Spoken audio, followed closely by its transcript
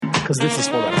Because this is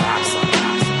for the raza.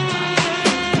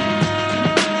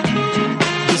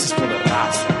 This is for the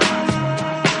raza.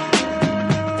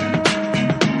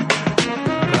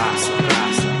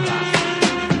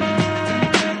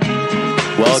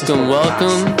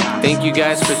 Welcome. Thank you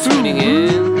guys for tuning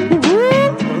in.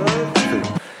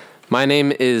 My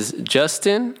name is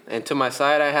Justin, and to my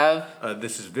side I have...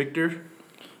 This is Victor.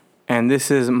 And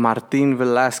this is Martin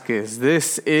Velasquez.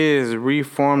 This is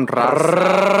Reformed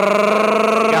Raza.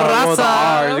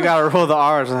 You gotta roll the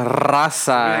R's.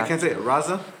 Raza. I can't say it.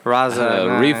 Raza?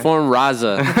 Raza. Reformed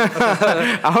Raza.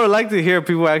 I would like to hear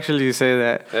people actually say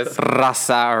that. That's-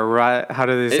 Raza or how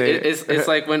do they say it? It's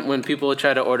like when people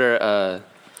try to order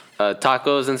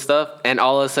tacos and stuff, and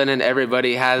all of a sudden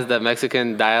everybody has the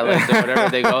Mexican dialect or whatever.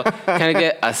 They go, can I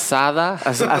get asada?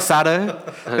 Asada.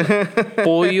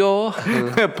 Pollo?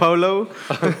 Polo.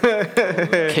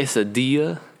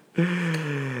 Quesadilla?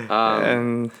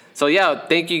 And So yeah,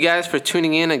 thank you guys for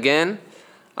tuning in again.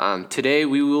 Today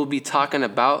we will be talking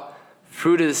about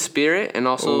fruit of the Spirit and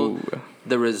also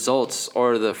the results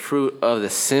or the fruit of the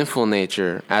sinful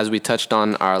nature, as we touched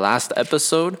on our last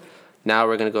episode. Now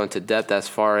we're going to go into depth as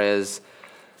far as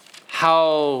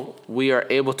how we are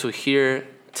able to hear,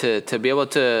 to be able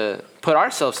to put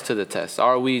ourselves to the test.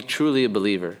 Are we truly a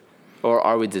believer? Or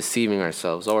are we deceiving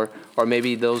ourselves? Or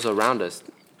maybe those around us,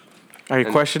 are you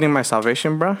questioning my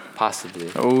salvation, bro?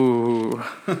 possibly. Ooh.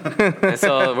 And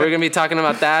so we're going to be talking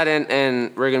about that,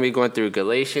 and we're going to be going through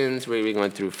Galatians, we're going to be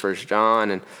going through 1 John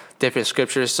and different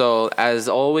scriptures. So as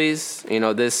always,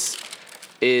 this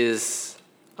is...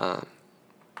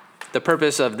 the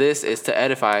purpose of this is to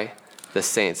edify the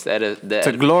saints.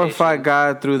 To glorify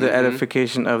God through the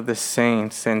edification of the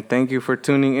saints. And thank you for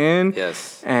tuning in.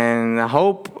 Yes. And I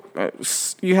hope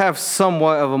you have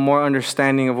somewhat of a more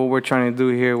understanding of what we're trying to do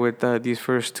here with these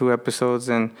first two episodes.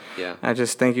 And Yeah. I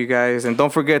just thank you guys. And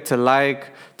don't forget to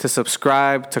like, to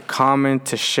subscribe, to comment,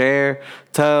 to share.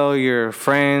 Tell your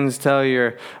friends, tell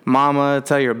your mama,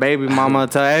 tell your baby mama,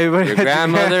 tell everybody. Your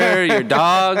grandmother, your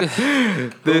dog.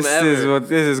 This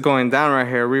whomever. is going down right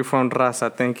here. Reformed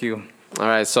Raza. Thank you. All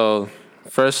right, so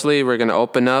firstly, we're going to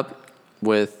open up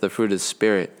with the fruit of the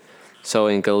Spirit. So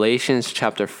in Galatians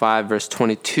chapter 5, verse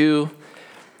 22,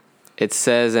 it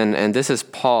says, and this is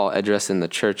Paul addressing the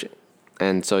church,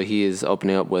 and so he is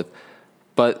opening up with,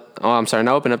 not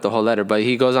open up the whole letter, but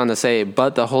he goes on to say,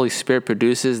 but the Holy Spirit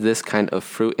produces this kind of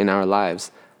fruit in our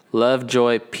lives: love,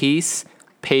 joy, peace,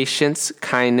 patience,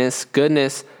 kindness,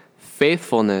 goodness,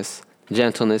 faithfulness,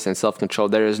 gentleness, and self-control.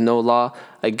 There is no law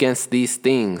against these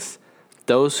things.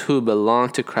 Those who belong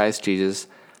to Christ Jesus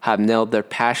have nailed their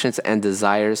passions and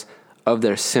desires of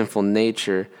their sinful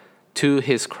nature to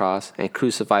his cross and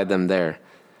crucified them there.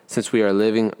 Since we are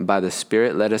living by the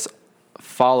Spirit, let us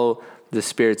follow the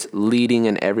Spirit's leading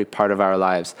in every part of our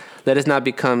lives. Let us not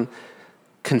become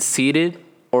conceited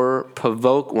or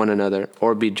provoke one another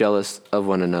or be jealous of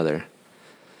one another.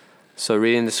 So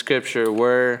reading the scripture,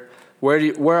 where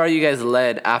are you guys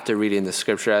led after reading the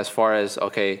scripture as far as,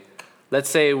 okay, let's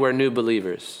say we're new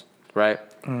believers, right?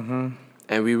 Mm-hmm.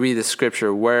 And we read the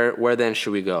scripture, where then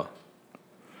should we go?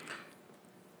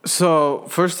 So,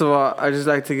 first of all, I just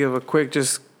like to give a quick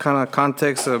just kind of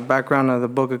context, background of the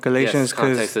book of Galatians. Yes,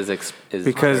 context is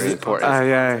because, very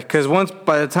important. because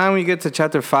by the time we get to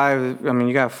chapter 5, I mean,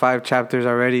 you got 5 chapters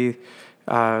already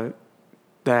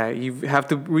that you have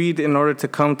to read in order to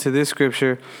come to this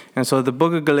scripture. And so the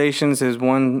book of Galatians is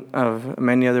one of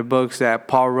many other books that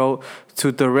Paul wrote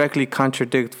to directly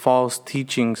contradict false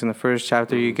teachings. In the first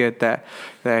chapter, you get that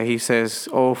he says,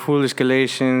 "Oh, foolish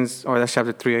Galatians," or that's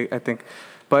chapter 3, I think.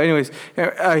 But anyways,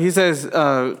 he says,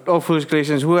 "Oh, foolish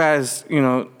Galatians, who has,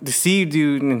 deceived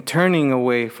you in turning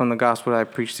away from the gospel that I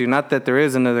preached to you?" Not that there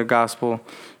is another gospel,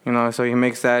 so he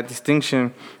makes that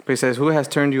distinction. But he says, "Who has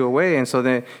turned you away?" And so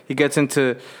then he gets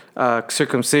into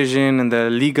circumcision and the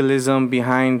legalism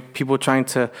behind people trying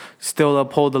to still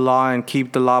uphold the law and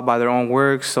keep the law by their own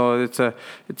works. So it's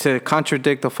to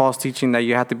contradict the false teaching that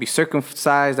you have to be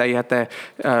circumcised, that you have to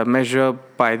measure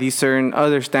up by these certain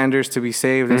other standards to be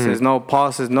saved. It says no.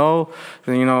 Paul says no.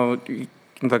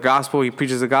 The gospel, he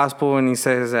preaches the gospel, and he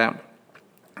says that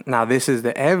now this is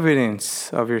the evidence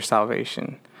of your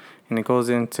salvation. And it goes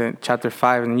into chapter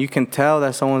 5, and you can tell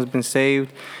that someone's been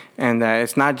saved, and that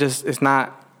it's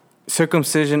not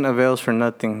circumcision avails for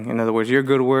nothing. In other words, your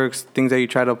good works, things that you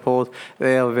try to uphold,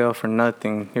 they avail for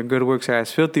nothing. Your good works are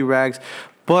as filthy rags.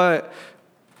 But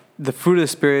the fruit of the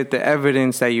Spirit, the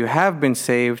evidence that you have been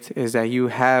saved, is that you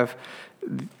have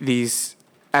these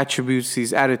attributes,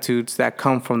 these attitudes that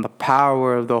come from the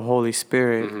power of the Holy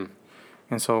Spirit. Mm-hmm.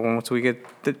 And so once we get,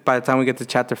 by the time we get to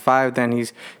chapter 5, then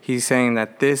he's saying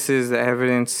that this is the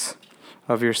evidence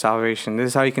of your salvation. This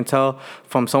is how you can tell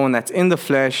from someone that's in the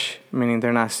flesh, meaning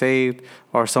they're not saved,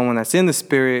 or someone that's in the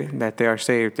spirit that they are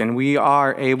saved. And we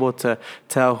are able to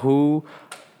tell who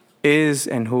is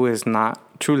and who is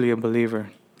not truly a believer.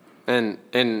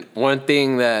 And one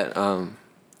thing that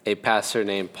a pastor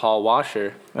named Paul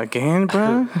Washer, Again,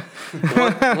 bro?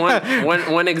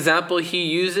 one example he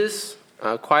uses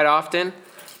quite often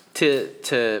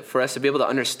for us to be able to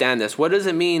understand this. What does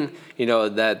it mean,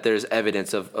 that there's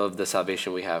evidence of the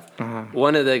salvation we have?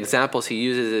 One of the examples he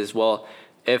uses is, well,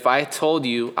 if I told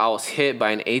you I was hit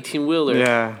by an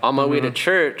 18-wheeler on my way to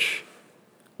church,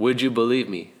 would you believe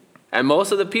me? And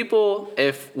most of the people,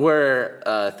 if we're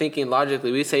thinking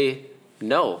logically, we say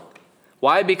no.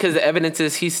 Why? Because the evidence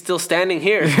is he's still standing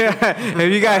here.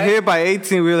 If you got hit by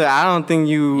 18-wheeler, I don't think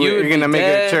you're going to make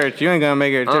it to church. You ain't going to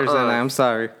make it to church that night. I'm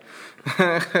sorry.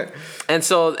 And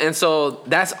so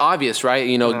that's obvious, right?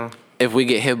 If we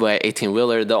get hit by an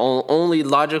 18-wheeler, the only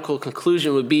logical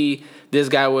conclusion would be this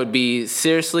guy would be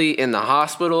seriously in the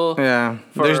hospital. Yeah.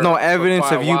 There's no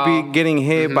evidence of you getting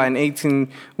hit by an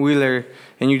 18-wheeler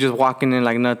and you just walking in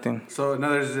like nothing. So in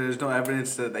other words, there's no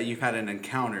evidence that you've had an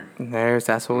encounter.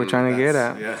 That's what we're trying to get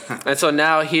at. Yeah. And so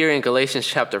now here in Galatians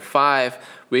chapter 5,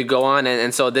 we go on,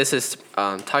 and so this is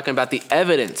talking about the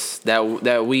evidence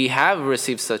that we have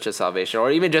received such a salvation, or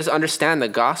even just understand the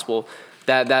gospel,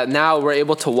 that now we're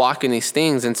able to walk in these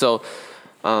things. And so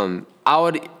I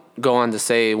would go on to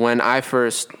say, when I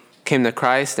first came to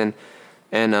Christ and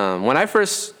when I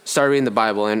first started reading the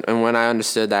Bible and when I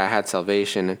understood that I had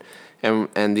salvation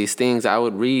and these things, I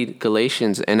would read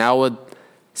Galatians and I would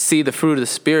see the fruit of the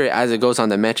Spirit as it goes on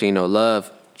to mention,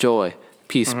 love, joy,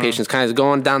 peace, patience, kind of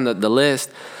going down the list.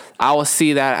 I would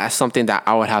see that as something that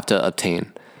I would have to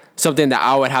obtain, something that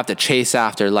I would have to chase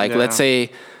after. Like, let's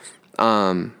say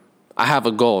I have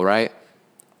a goal, right?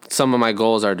 Some of my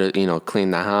goals are to,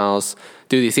 clean the house,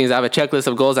 do these things. I have a checklist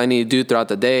of goals I need to do throughout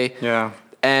the day. Yeah.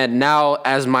 And now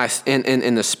as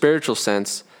in the spiritual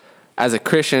sense, as a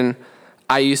Christian,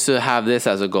 I used to have this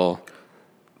as a goal.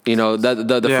 The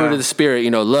fruit of the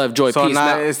Spirit, love, joy,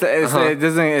 peace.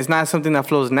 It's not something that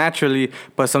flows naturally,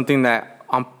 but something that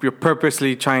you're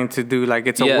purposely trying to do. Like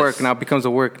it's a work now, it becomes a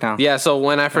work now. Yeah. So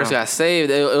when I first got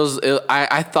saved,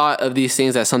 I thought of these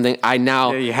things as something I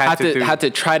now had to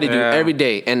try to do every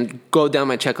day and go down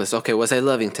my checklist. Okay, was I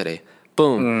loving today?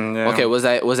 Boom. Okay, was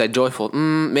I joyful?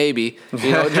 Maybe.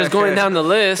 Just going down the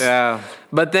list. Yeah.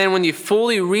 But then when you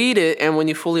fully read it and when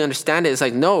you fully understand it, it's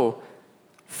like, no,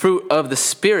 fruit of the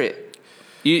Spirit.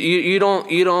 You don't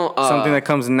something that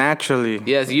comes naturally.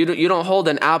 Yes, you don't hold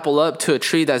an apple up to a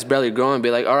tree that's barely growing and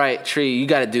be like, all right, tree, you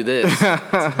got to do this.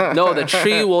 No, the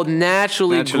tree will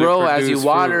naturally grow as you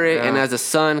water it, and as the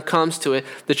sun comes to it,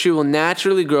 the tree will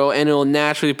naturally grow and it will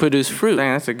naturally produce fruit.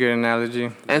 Dang, that's a good analogy.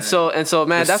 And so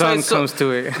man, that's why the sun comes to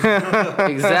it.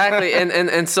 Exactly.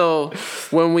 And so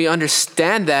when we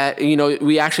understand that,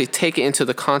 we actually take it into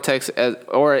the context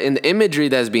or in the imagery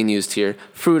that's being used here,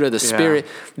 fruit of the Spirit,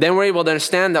 then we're able to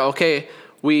understand that, okay,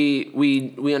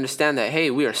 we understand that, hey,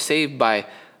 we are saved by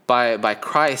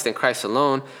Christ and Christ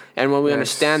alone. And when we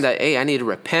understand that, hey, I need to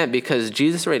repent because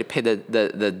Jesus already paid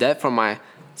the debt for my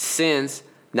sins.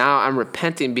 Now I'm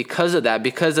repenting because of that,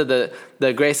 because of the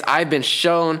grace I've been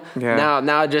shown. Yeah.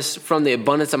 Now just from the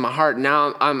abundance of my heart,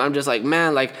 now I'm just like,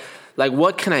 man, like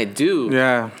what can I do?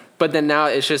 Yeah. But then now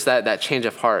it's just that change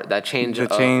of heart, that change of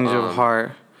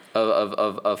heart.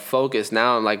 Of focus.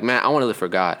 Now I'm like, man, I want to live for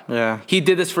God. Yeah. He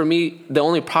did this for me. The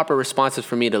only proper response is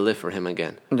for me to live for Him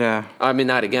again. Yeah. I mean,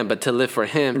 not again, but to live for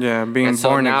Him. Yeah, being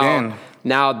born again.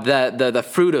 Now the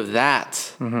fruit of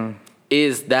that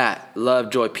is that love,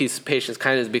 joy, peace, patience,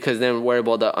 kindness, because then we're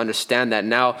able to understand that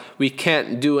now we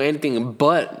can't do anything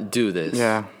but do this.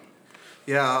 Yeah.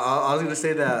 Yeah, I was going to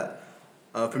say that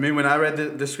for me, when I read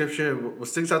the scripture, what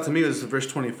sticks out to me was verse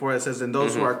 24. It says, "And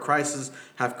those who are Christ's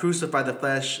have crucified the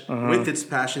flesh with its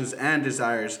passions and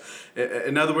desires."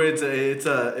 In other words, it's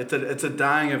a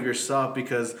dying of yourself,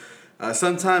 because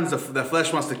sometimes the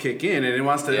flesh wants to kick in and it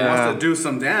wants to do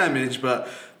some damage. But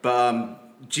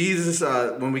Jesus,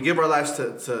 when we give our lives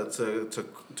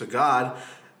to God,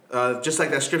 just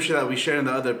like that scripture that we shared in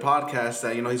the other podcast,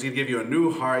 that He's going to give you a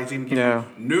new heart, He's going to give you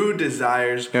new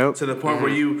desires to the point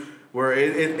where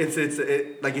it's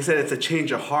like you said, it's a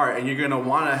change of heart, and you're gonna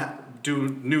want to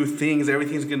do new things.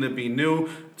 Everything's gonna be new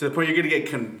to the point you're gonna get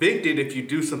convicted if you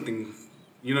do something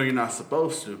you're not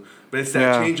supposed to. But it's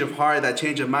that change of heart, that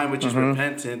change of mind, which is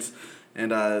repentance.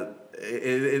 And I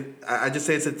just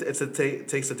say it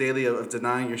takes a daily of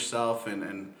denying yourself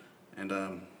and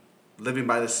living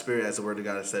by the Spirit, as the Word of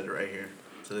God has said right here,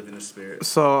 to live in the Spirit.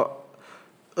 So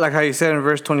like how you said in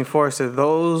verse 24, it says,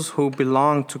 those who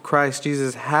belong to Christ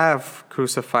Jesus have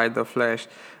crucified the flesh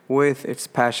with its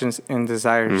passions and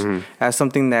desires. As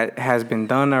something that has been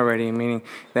done already, meaning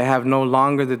they have no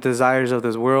longer the desires of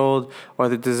this world or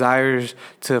the desires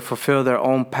to fulfill their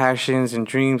own passions and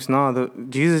dreams. No,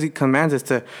 Jesus commands us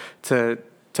to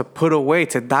put away,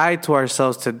 to die to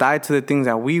ourselves, to die to the things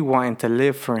that we want and to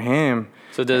live for Him.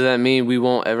 So does that mean we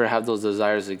won't ever have those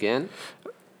desires again?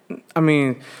 I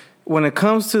mean, when it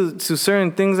comes to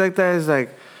certain things like that, it's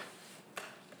like,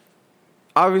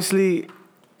 obviously,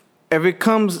 if it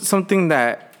comes something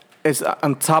that is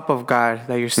on top of God,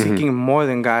 that you're seeking more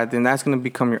than God, then that's going to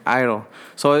become your idol.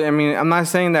 So, I mean, I'm not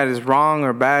saying that it's wrong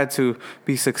or bad to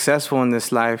be successful in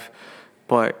this life,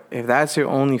 but if that's your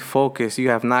only focus, you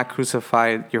have not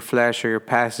crucified your flesh or your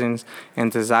passions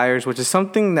and desires, which is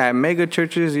something that mega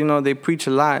churches, they preach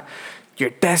a lot. Your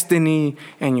destiny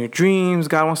and your dreams.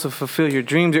 God wants to fulfill your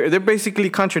dreams. They're basically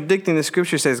contradicting the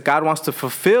scripture says God wants to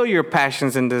fulfill your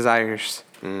passions and desires.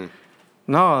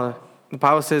 No, the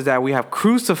Bible says that we have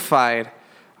crucified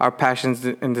our passions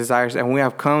and desires, and we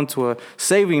have come to a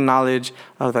saving knowledge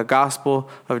of the gospel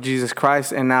of Jesus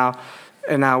Christ. And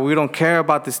now we don't care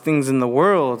about these things in the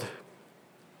world,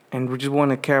 and we just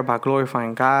want to care about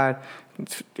glorifying God.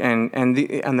 And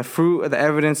the fruit, the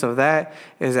evidence of that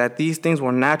is that these things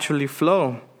will naturally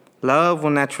flow. Love will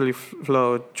naturally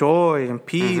flow. Joy and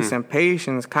peace and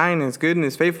patience, kindness,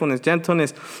 goodness, faithfulness,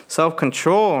 gentleness,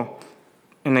 self-control.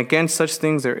 And against such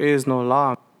things there is no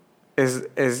law. This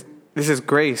is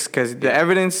grace, because the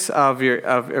evidence of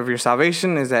your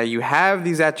salvation is that you have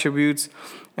these attributes,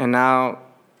 and now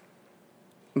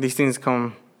these things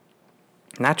come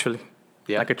naturally.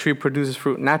 Yeah. Like a tree produces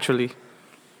fruit naturally.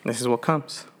 This is what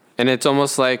comes. And it's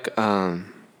almost like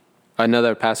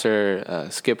another pastor,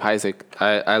 Skip Isaac,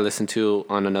 I listened to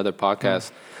on another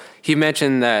podcast. He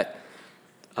mentioned that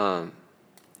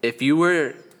if you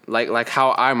were like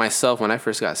how I myself, when I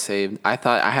first got saved, I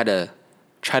thought I had to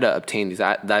try to obtain these.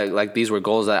 Like these were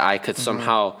goals that I could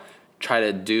somehow try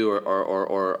to do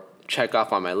or check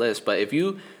off on my list. But if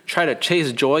you try to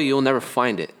chase joy, you'll never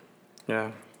find it.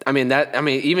 Yeah.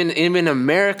 Even in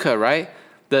America, right?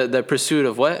 The pursuit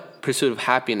of what? Pursuit of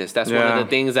happiness. That's one of the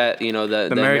things that, the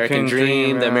American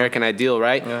dream, the American ideal,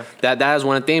 right? Yeah. That is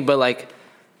one thing. But like,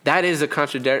 that is a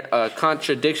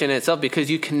contradiction in itself,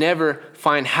 because you can never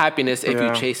find happiness if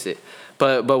you chase it.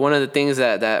 But one of the things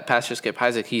that Pastor Skip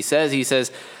Isaac, he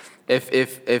says,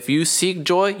 if you seek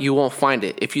joy, you won't find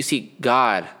it. If you seek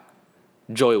God,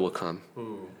 joy will come.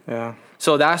 Ooh. Yeah.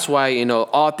 So that's why,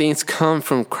 all things come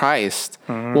from Christ.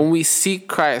 When we seek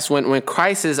Christ, when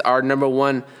Christ is our number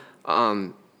one,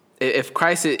 if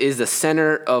Christ is the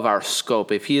center of our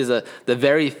scope, if He is the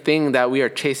very thing that we are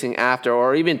chasing after,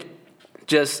 or even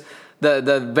just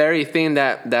the very thing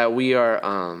that we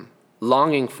are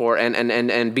longing for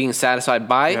and being satisfied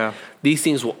by, these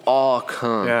things will all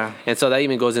come. Yeah. And so that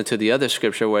even goes into the other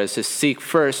scripture where it says, seek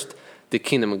first the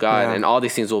kingdom of God, and all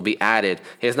these things will be added.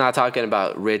 It's not talking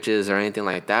about riches or anything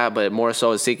like that, but more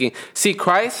so seek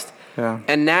Christ,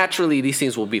 and naturally these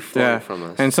things will be flowing from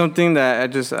us. And something that I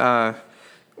just,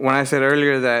 when I said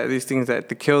earlier that these things that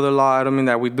to kill the law, I don't mean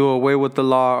that we do away with the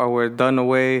law or we're done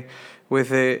away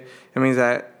with it. It means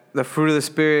that the fruit of the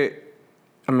Spirit,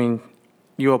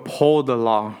 you uphold the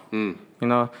law.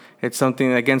 It's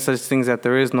something against such things that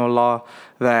there is no law.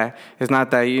 That it's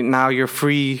not that now you're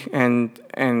free and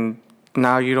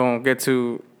now you don't get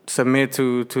to submit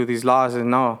to these laws.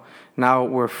 And no, now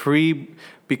we're free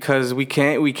because we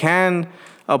can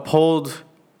uphold,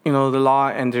 the law,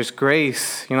 and there's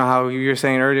grace. How you were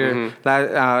saying earlier,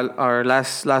 our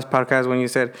last podcast, when you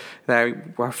said that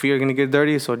our feet are going to get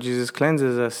dirty, so Jesus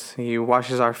cleanses us. He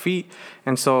washes our feet.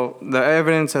 And so the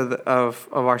evidence of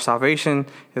our salvation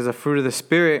is the fruit of the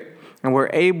Spirit, and we're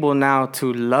able now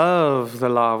to love the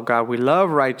law of God. We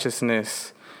love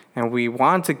righteousness, and we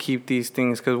want to keep these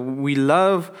things because we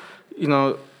love,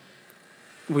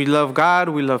 we love God,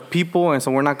 we love people, and so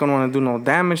we're not going to want to do no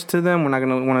damage to them. We're not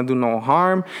going to want to do no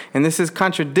harm. And this is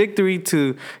contradictory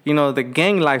to, the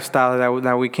gang lifestyle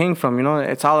that we came from.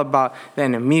 It's all about the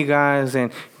enemigas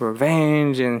and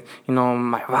revenge and,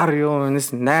 my barrio and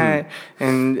this and that.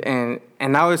 And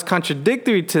now it's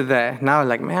contradictory to that. Now,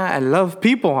 like, man, I love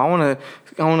people. I want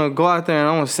to go out there and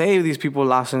I want to save these people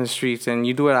lost in the streets. And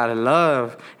you do it out of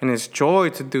love, and it's joy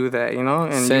to do that,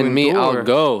 And send me, I'll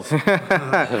go.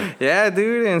 Yeah,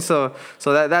 dude. And so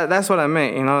that's what I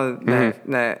meant,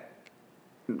 that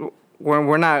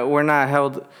we're not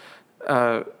held,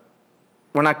 we're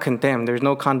not condemned. There's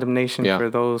no condemnation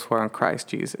for those who are in Christ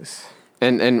Jesus.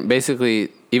 And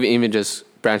basically, even just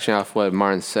branching off what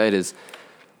Martin said, is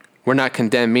we're not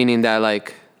condemned, meaning that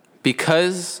like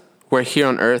because we're here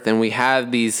on earth and we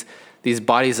have these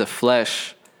bodies of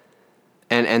flesh,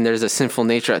 and there's a sinful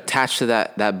nature attached to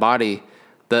that body,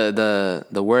 the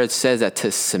word says that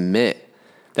to submit,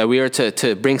 that we are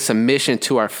to bring submission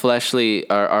to our fleshly,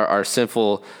 our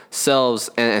sinful selves,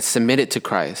 and submit it to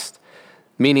Christ.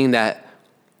 Meaning that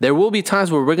there will be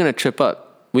times where we're gonna trip up.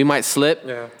 We might slip,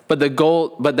 but the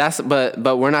goal,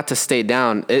 but we're not to stay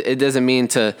down. It doesn't mean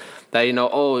that I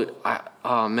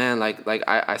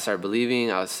started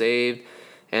believing, I was saved,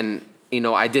 and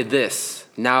I did this.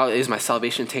 Now is my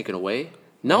salvation taken away?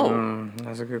 No.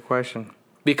 That's a good question.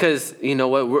 Because you know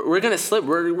what, we're gonna slip,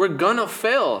 we're gonna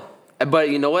fail. But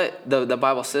you know what? The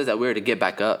Bible says that we're to get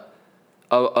back up.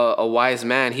 A wise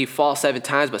man, he falls 7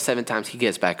 times, but 7 times he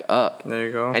gets back up. There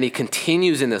you go. And he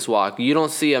continues in this walk. You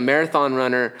don't see a marathon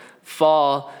runner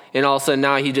fall, and all of a sudden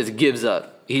now he just gives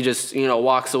up. He just,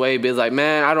 walks away, be like,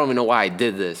 man, I don't even know why I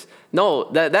did this.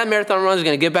 No, that marathon runner is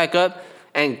going to get back up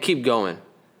and keep going.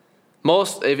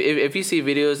 If you see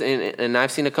videos, and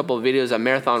I've seen a couple of videos of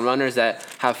marathon runners that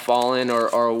have fallen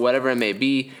or whatever it may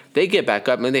be, they get back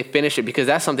up and they finish it because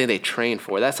that's something they trained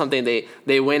for. That's something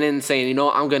they went in saying,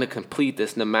 I'm going to complete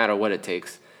this no matter what it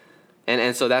takes.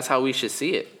 And so that's how we should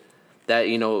see it, that,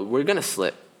 we're going to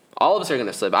slip. All of us are going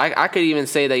to slip. I could even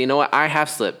say that, I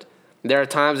have slipped. There are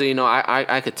times that,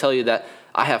 I could tell you that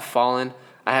I have fallen,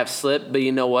 I have slipped, but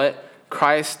you know what?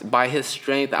 Christ, by his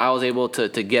strength, I was able to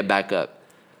get back up.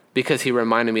 Because he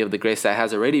reminded me of the grace that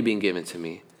has already been given to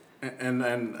me. And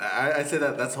I say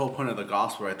that's the whole point of the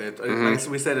gospel right there. Like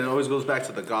we said, it always goes back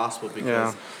to the gospel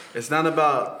because it's not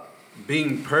about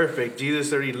being perfect.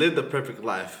 Jesus already lived the perfect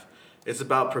life. It's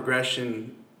about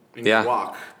progression in your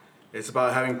walk. It's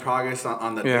about having progress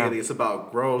on the daily. It's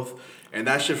about growth. And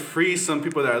that should free some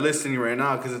people that are listening right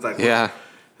now because it's like,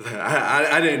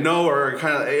 I didn't know, or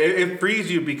kind of, it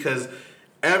frees you because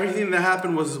everything that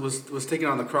happened was taken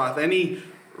on the cross. Any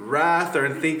wrath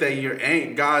or think that you're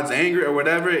God's angry or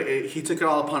whatever, he took it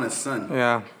all upon his son.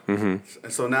 Yeah. Mm-hmm.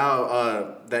 And so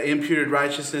now that imputed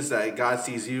righteousness that God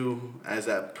sees you as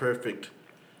that perfect,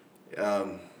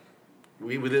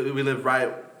 we live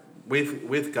right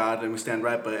with God and we stand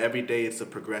right, but every day it's a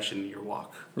progression in your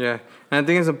walk. Yeah. And I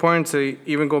think it's important to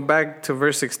even go back to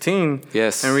verse 16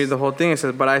 and read the whole thing. It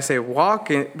says, but I say, walk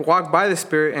by the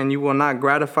Spirit, and you will not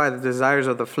gratify the desires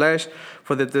of the flesh.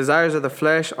 For the desires of the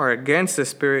flesh are against the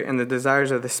Spirit, and the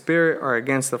desires of the Spirit are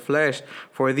against the flesh.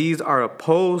 For these are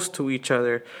opposed to each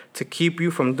other, to keep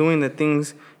you from doing the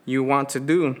things you want to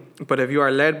do. But if you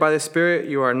are led by the Spirit,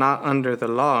 you are not under the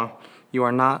law. You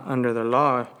are not under the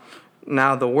law.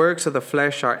 Now the works of the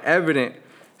flesh are evident.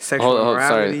 Sexual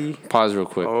immorality. Sorry. Pause real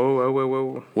quick.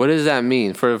 Whoa. What does that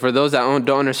mean? For those that don't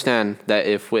understand, that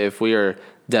if we are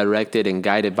directed and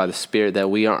guided by the Spirit, that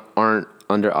we aren't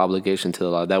under obligation to the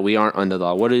law, that we aren't under the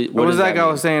law. What was that guy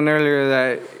was saying earlier,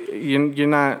 that you're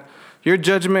not, your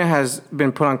judgment has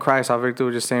been put on Christ. How Victor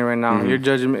was just saying right now. Mm-hmm. Your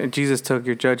judgment, Jesus took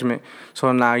your judgment.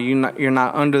 So now you're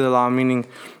not under the law, meaning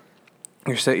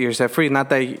you're set free. Not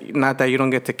that you don't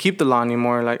get to keep the law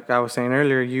anymore. Like I was saying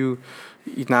earlier,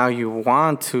 now you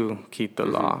want to keep the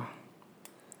law.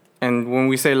 And when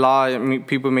we say law,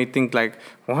 people may think like,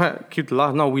 what? Keep the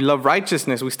law? No, we love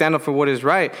righteousness. We stand up for what is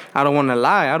right. I don't want to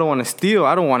lie. I don't want to steal.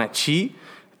 I don't want to cheat.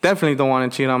 Definitely don't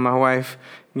want to cheat on my wife.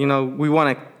 We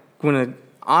want to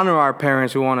honor our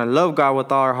parents. We want to love God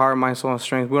with all our heart, mind, soul, and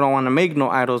strength. We don't want to make no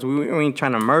idols. We ain't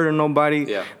trying to murder nobody.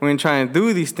 Yeah. We ain't trying to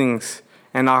do these things.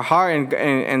 And our heart,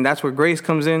 and that's where grace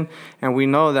comes in. And we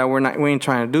know that we ain't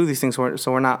trying to do these things.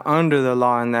 So we're not under the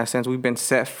law in that sense. We've been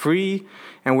set free,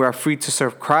 and we are free to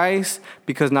serve Christ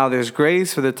because now there's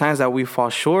grace for the times that we fall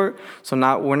short. So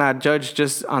now we're not judged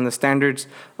just on the standards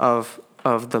of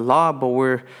the law,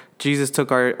 but Jesus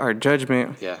took our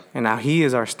judgment, and now He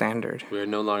is our standard. We're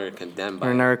no longer condemned by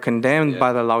We're never condemned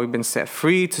by the law. We've been set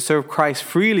free to serve Christ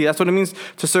freely. That's what it means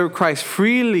to serve Christ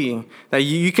freely. That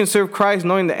you can serve Christ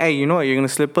knowing that, hey, you know what, you're going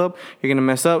to slip up, you're going to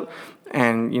mess up,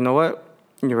 and you know what?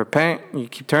 You repent, you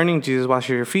keep turning, Jesus washes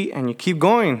your feet, and you keep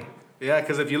going. Yeah,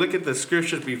 because if you look at the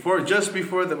scriptures just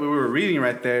before that we were reading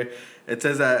right there, it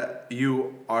says that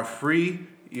you are free.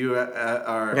 You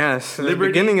are liberty, the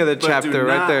beginning of the chapter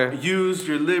right there. Use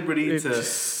your liberty to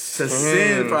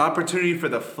sin for opportunity for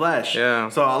the flesh. Yeah.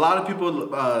 So a lot of people,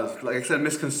 like I said,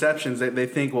 misconceptions. They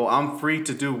think, well, I'm free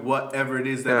to do whatever it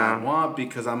is that I want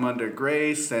because I'm under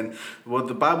grace. And well,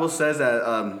 the Bible says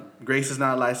that grace is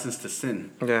not a license to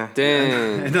sin. Yeah.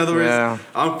 Damn. In other words,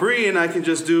 I'm free and I can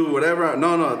just do whatever.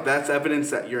 No, that's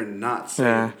evidence that you're not saved.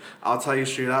 Yeah. I'll tell you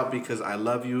straight out because I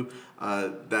love you.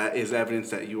 That is evidence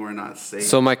that you are not saved.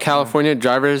 So my California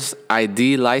driver's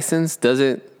ID license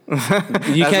doesn't You That's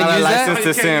can't not a use that? license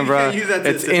to sin, bro. You can't use that to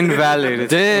It's sin. invalid.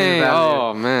 It's Dang. invalid.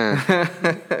 Oh,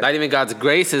 man. Not even God's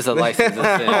grace is a license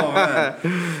to sin. Oh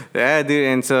man. Yeah, dude.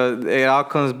 And so it all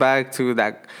comes back to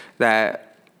that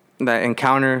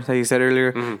encounter that you said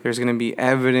earlier. There's going to be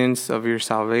evidence of your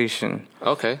salvation.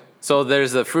 Okay. So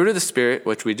there's the fruit of the Spirit,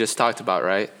 which we just talked about,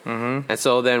 right? Mm-hmm. And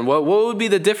so then what would be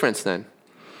the difference then?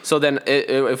 So then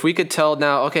if we could tell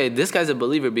now, okay, this guy's a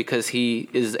believer because he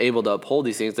is able to uphold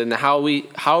these things, then how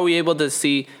are we able to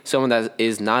see someone that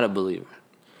is not a believer?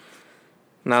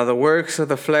 Now, the works of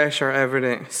the flesh are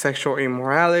evident: sexual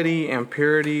immorality,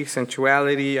 impurity,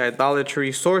 sensuality,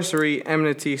 idolatry, sorcery,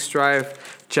 enmity,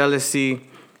 strife, jealousy,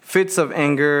 fits of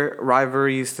anger,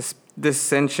 rivalries,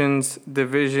 dissensions,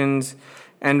 divisions,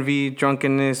 envy,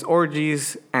 drunkenness,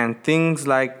 orgies, and things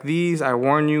like these. I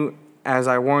warn you, as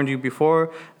I warned you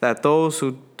before, that those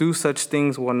who do such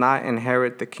things will not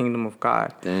inherit the kingdom of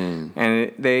God. Dang.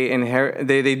 And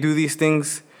they do these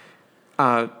things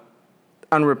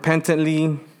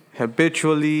unrepentantly,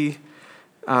 habitually,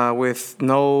 with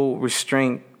no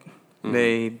restraint.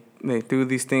 They do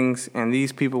these things, and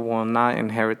these people will not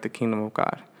inherit the kingdom of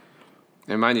God.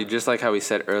 And mind you, just like how we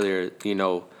said earlier,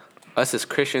 us as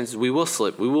Christians, we will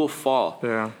slip, we will fall.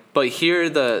 Yeah. But here,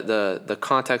 the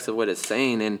context of what it's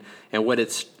saying and what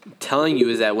it's telling you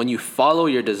is that when you follow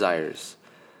your desires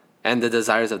and the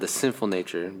desires of the sinful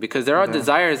nature, because there are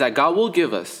desires that God will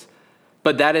give us,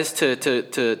 but that is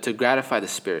to gratify the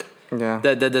Spirit. Yeah.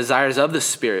 The desires of the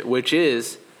Spirit, which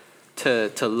is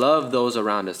to love those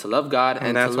around us, to love God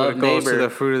and that's to what love it goes neighbor. to the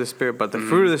fruit of the Spirit. But the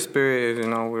fruit of the Spirit is,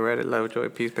 we read it, love, joy,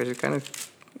 peace, patience, kind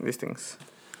of these things.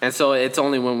 And so it's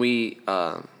only when we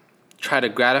try to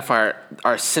gratify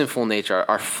our sinful nature,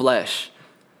 our flesh,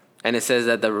 and it says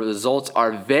that the results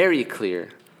are very clear.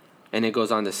 And it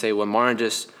goes on to say what Marin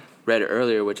just read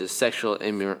earlier, which is sexual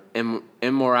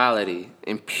immorality,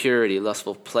 impurity,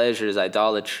 lustful pleasures,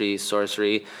 idolatry,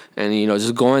 sorcery, and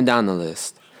just going down the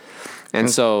list. And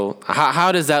so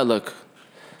how does that look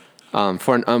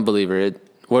for an unbeliever?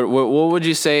 What would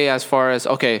you say as far as,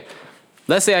 okay,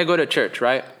 let's say I go to church,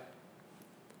 right?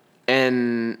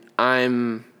 And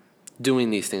I'm doing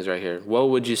these things right here. What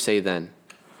would you say then?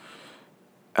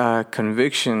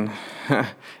 Conviction.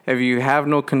 If you have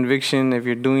no conviction, if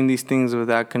you're doing these things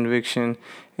without conviction,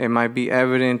 it might be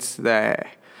evidence that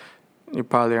you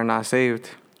probably are not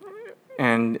saved.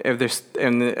 And if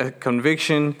the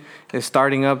conviction is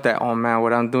starting up that, oh man,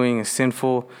 what I'm doing is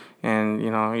sinful, and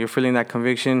you're feeling that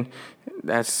conviction,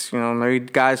 that's maybe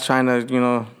God's trying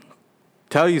to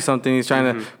tell you something. He's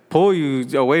trying to pull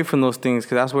you away from those things,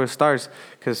 because that's where it starts.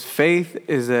 Because faith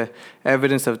is the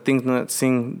evidence of things not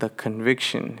seen. The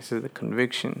conviction. This is the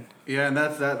conviction. Yeah, and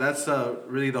that's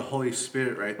really the Holy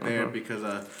Spirit right there,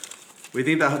 because we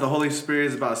think that the Holy Spirit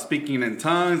is about speaking in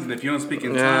tongues, and if you don't speak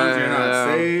in tongues, you're not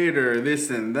saved, or this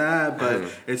and that. But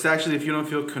it's actually if you don't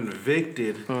feel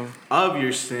convicted of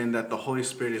your sin, that the Holy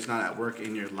Spirit is not at work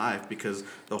in your life, because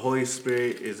the Holy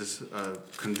Spirit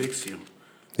convicts you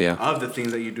of the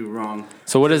things that you do wrong.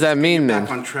 So what does that mean, then?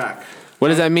 Back on track. What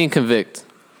does that mean, convict?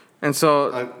 And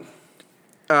so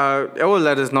it will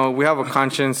let us know we have a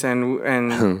conscience, and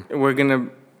we're gonna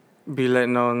be let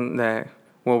know that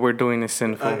what we're doing is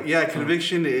sinful.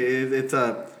 Conviction it's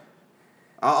I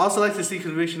also like to see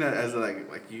conviction as like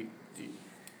you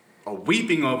a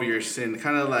weeping over your sin,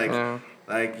 kind of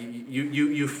like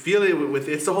you feel it with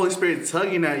it's the Holy Spirit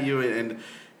tugging at you, and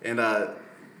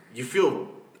you feel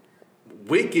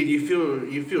wicked,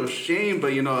 you feel shame,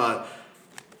 but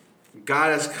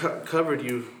God has covered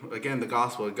you. Again, the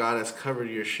gospel, God has covered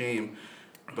your shame,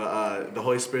 but the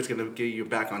Holy Spirit's gonna get you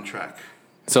back on track.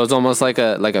 So it's almost like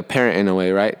a parent in a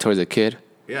way, right, towards a kid.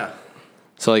 Yeah.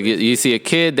 So like you see a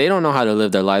kid, they don't know how to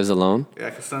live their lives alone. Yeah,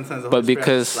 because sometimes the Holy Spirit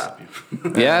has to slap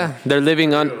you. Yeah, they're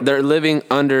living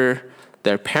under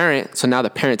their parent, so now the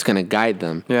parent's gonna guide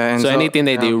them. Yeah, and so anything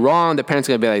they do wrong, the parent's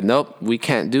gonna be like, nope, we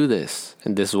can't do this,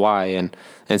 and this is why, and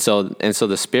so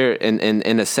the Spirit,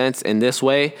 in a sense, in this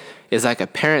way, is like a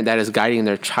parent that is guiding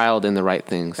their child in the right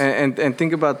things. And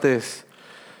think about this.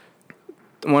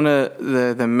 One of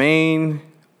the main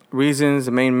reasons,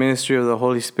 the main ministry of the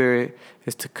Holy Spirit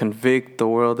is to convict the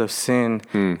world of sin.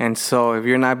 And so if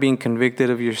you're not being convicted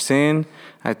of your sin,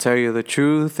 I tell you the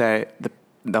truth that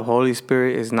the Holy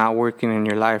Spirit is not working in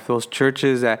your life. Those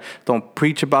churches that don't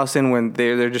preach about sin, when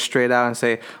they're just straight out and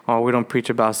say, oh, we don't preach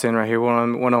about sin right here. We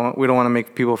don't want to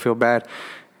make people feel bad.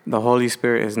 The Holy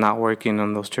Spirit is not working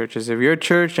on those churches. If your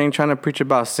church ain't trying to preach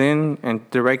about sin and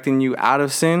directing you out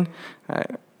of sin,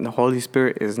 the Holy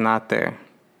Spirit is not there.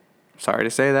 Sorry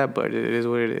to say that, but it is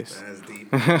what it is. That's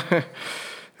deep.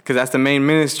 because that's the main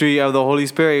ministry of the Holy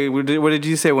Spirit. What did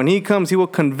Jesus say? When he comes, he will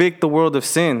convict the world of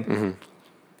sin. Mm-hmm.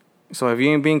 So if you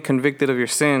ain't being convicted of your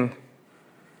sin,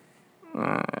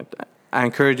 I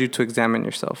encourage you to examine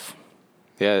yourself.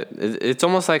 Yeah, it's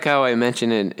almost like how I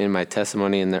mentioned in my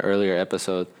testimony in the earlier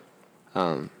episode,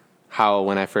 how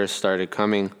when I first started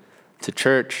coming to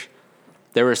church,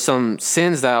 there were some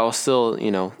sins that I was still,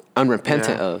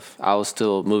 unrepentant of. I was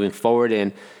still moving forward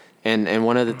in. And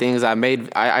one of the things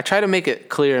I try to make it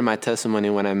clear in my testimony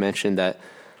when I mentioned that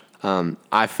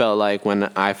I felt like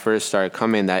when I first started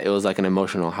coming that it was like an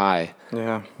emotional high.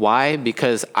 Yeah. Why?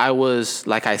 Because I was,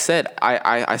 like I said,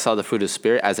 I saw the fruit of the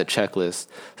Spirit as a checklist.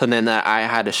 Something that I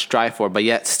had to strive for, but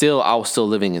yet still I was still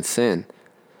living in sin.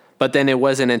 But then it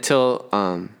wasn't until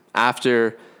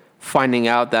after finding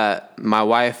out that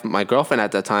my girlfriend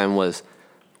at that time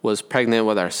was pregnant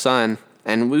with our son,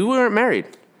 and we weren't married.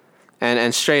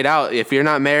 And straight out, if you're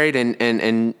not married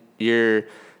and you're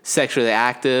sexually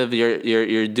active,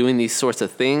 you're doing these sorts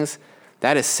of things,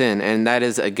 that is sin, and that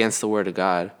is against the word of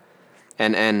God.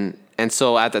 And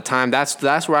so at the time,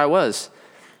 that's where I was.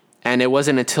 And it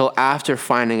wasn't until after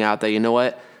finding out that, you know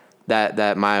what,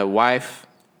 that my wife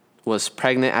was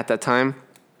pregnant at that time,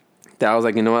 that I was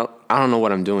like, you know what, I don't know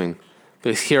what I'm doing.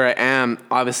 Because here I am,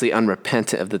 obviously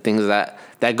unrepentant of the things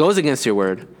that goes against your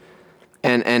word.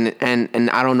 And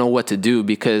I don't know what to do,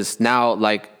 because now,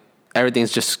 like,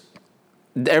 everything's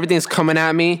coming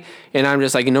at me, and I'm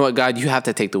just like, you know what, God, you have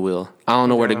to take the wheel. I don't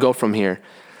know where to go from here.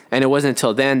 And it wasn't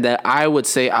until then that I would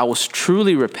say I was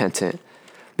truly repentant,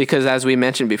 because as we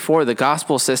mentioned before, the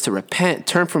gospel says to repent,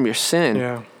 turn from your sin.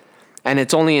 Yeah. And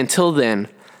it's only until then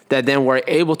that then we're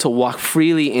able to walk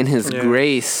freely in his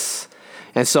grace.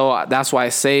 And so that's why I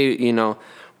say,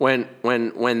 when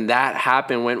that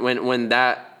happened, when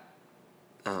that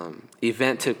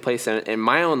event took place in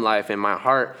my own life, in my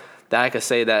heart, that I could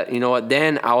say that, you know what,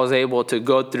 then I was able to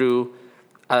go through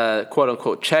a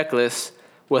quote-unquote checklist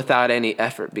without any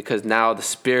effort, because now the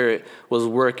Spirit was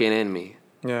working in me.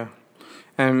 Yeah.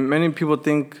 And many people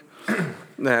think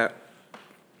that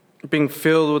being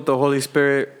filled with the Holy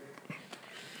Spirit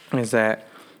is that,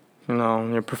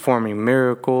 you're performing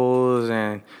miracles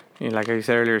and, like I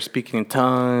said earlier, speaking in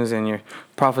tongues and you're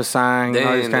prophesying and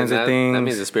all these kinds of things. That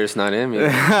means the Spirit's not in me.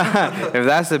 If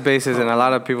that's the basis, and a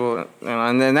lot of people,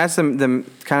 and then that's the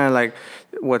kind of like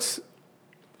what's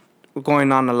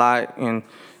going on a lot in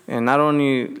not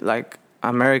only like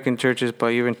American churches,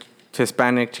 but even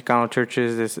Hispanic, Chicano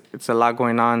churches. It's a lot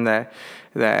going on that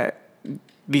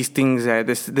these things, that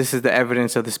this is the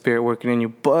evidence of the Spirit working in you.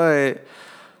 But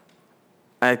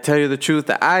I tell you the truth,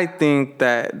 that I think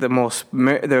that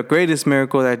the greatest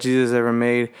miracle that Jesus ever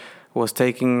made was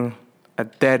taking a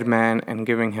dead man and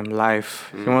giving him life.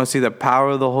 If you want to see the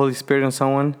power of the Holy Spirit in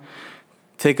someone,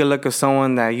 take a look at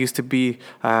someone that used to be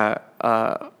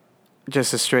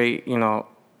just a straight,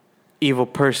 evil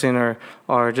person,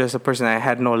 or just a person that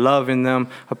had no love in them,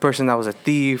 a person that was a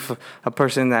thief, a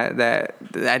person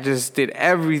that just did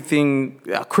everything,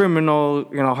 a criminal,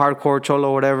 hardcore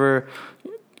cholo, whatever.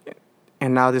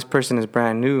 And now this person is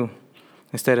brand new.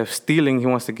 Instead of stealing, he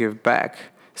wants to give back.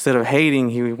 Instead of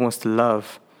hating, he wants to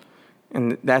love.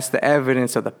 And that's the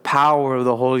evidence of the power of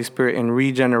the Holy Spirit in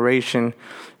regeneration,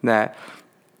 that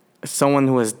someone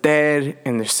who was dead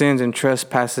in their sins and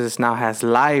trespasses now has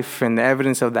life. And the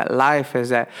evidence of that life is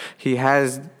that he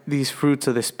has these fruits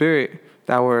of the Spirit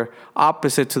that were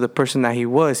opposite to the person that he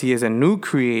was. He is a new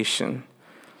creation.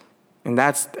 And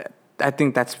I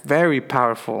think that's very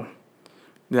powerful.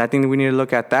 I think we need to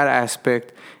look at that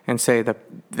aspect and say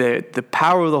the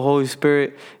power of the Holy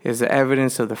Spirit is the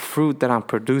evidence of the fruit that I'm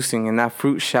producing, and that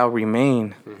fruit shall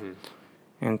remain. Mm-hmm.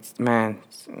 And man,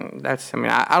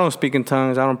 I don't speak in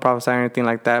tongues, I don't prophesy or anything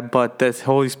like that, but the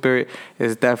Holy Spirit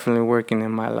is definitely working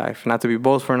in my life. Not to be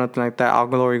boastful or nothing like that. All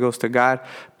glory goes to God,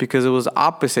 because it was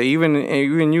opposite. Even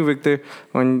you, Victor,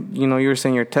 when you were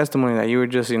saying your testimony that you were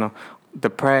just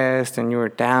depressed and you were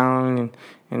down,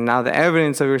 and now the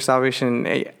evidence of your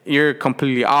salvation, you're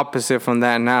completely opposite from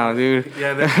that now, dude.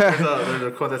 Yeah, there's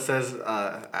a quote that says,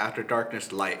 "After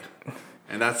darkness, light,"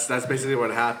 and that's basically what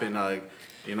happened.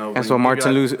 That's what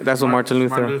Martin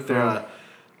Luther.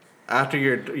 After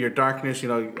your darkness,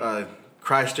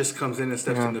 Christ just comes in and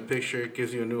steps in the picture,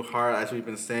 gives you a new heart, as we've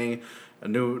been saying, a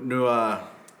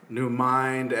new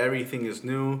mind. Everything is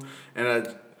new,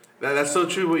 and that's so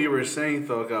true what you were saying,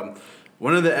 though.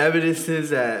 One of the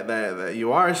evidences that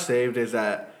you are saved is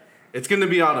that it's going to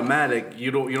be automatic.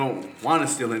 You don't want to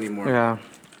steal anymore. Yeah.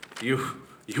 You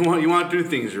want to do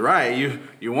things right.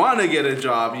 You want to get a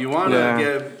job. You want to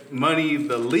get money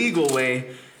the legal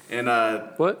way, and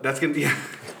what? That's gonna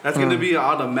That's going to be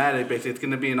automatic, basically. It's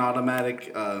going to be an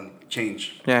automatic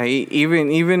change. Yeah, even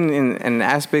in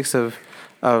aspects of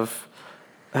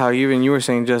how even you were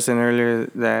saying, Justin, earlier,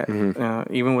 that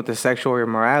even with the sexual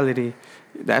immorality,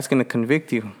 that's going to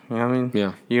convict you. You know what I mean?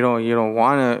 Yeah. You don't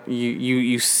want to.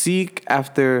 You seek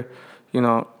after,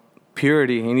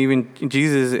 purity, and even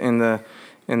Jesus in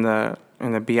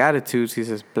the Beatitudes, he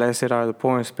says, "Blessed are the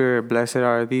poor in spirit. Blessed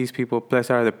are these people.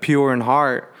 Blessed are the pure in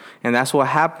heart." And that's what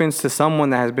happens to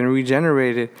someone that has been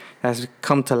regenerated, has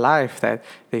come to life, that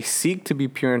they seek to be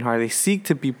pure in heart. They seek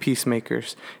to be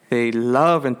peacemakers. They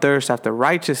love and thirst after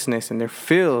righteousness, and they're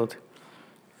filled.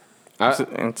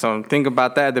 And so think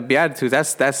about that. The Beatitudes,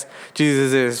 that's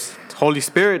Jesus' Holy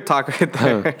Spirit talk right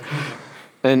there.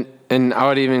 And I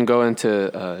would even go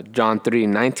into John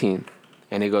 3:19,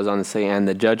 and it goes on to say, "And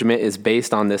the judgment is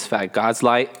based on this fact: God's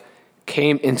light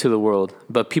came into the world,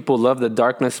 but people love the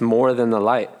darkness more than the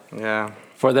light. Yeah.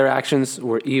 For their actions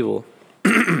were evil.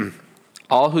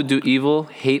 All who do evil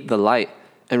hate the light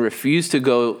and refuse to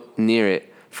go near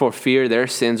it, for fear their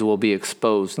sins will be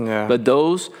exposed. Yeah. But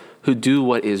those who do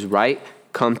what is right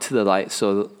come to the light,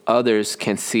 so others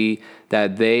can see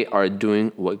that they are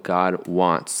doing what God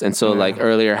wants." And so, like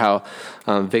earlier, how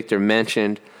Victor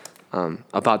mentioned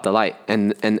about the light,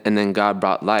 and then God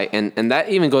brought light, and that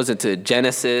even goes into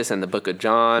Genesis and the book of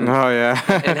John. Oh yeah.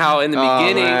 And how in the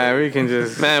beginning, man, we can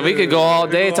just we could go all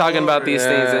day talking about these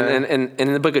things. And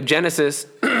in the book of Genesis,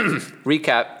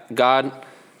 recap, God,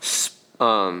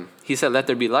 he said, "Let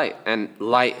there be light," and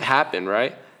light happened,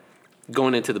 right?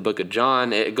 Going into the book of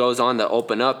John, it goes on to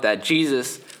open up that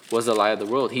Jesus was the light of the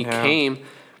world. He came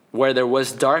where there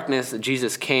was darkness.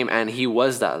 Jesus came and he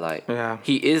was that light. Yeah.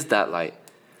 He is that light.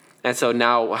 And so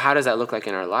now, how does that look like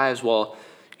in our lives? Well,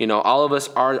 all of us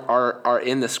are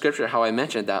in the scripture, how I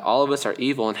mentioned that all of us are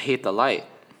evil and hate the light.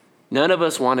 None of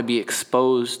us want to be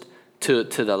exposed to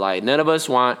the light. None of us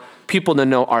want people to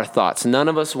know our thoughts. None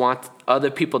of us want other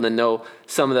people to know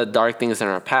some of the dark things in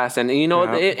our past. And,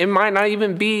 it might not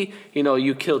even be,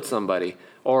 you killed somebody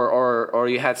or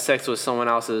you had sex with someone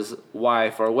else's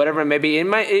wife or whatever it may be.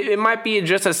 It might be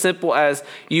just as simple as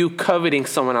you coveting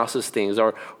someone else's things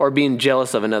or being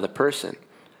jealous of another person.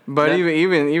 But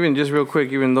even just real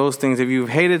quick, even those things, if you've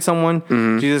hated someone,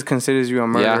 Jesus considers you a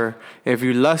murderer. Yeah. If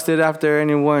you lusted after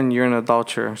anyone, you're an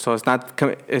adulterer. So it's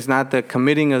not the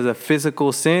committing of the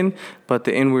physical sin, but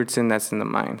the inward sin that's in the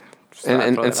mind.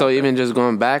 And so even just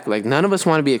going back, like none of us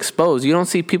want to be exposed. You don't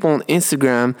see people on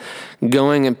Instagram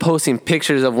going and posting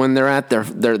pictures of when they're at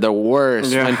their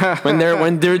worst,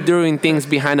 when they're doing things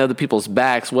behind other people's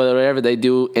backs, whatever they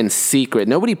do in secret.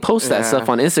 Nobody posts that stuff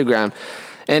on Instagram.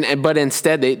 But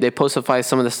instead they postify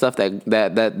some of the stuff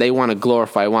that they want to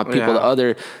glorify, want people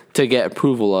to get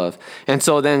approval of. And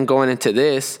so then going into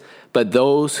this, but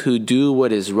those who do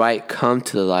what is right come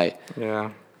to the light.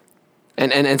 Yeah.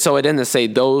 And so it didn't say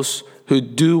those who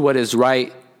do what is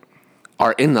right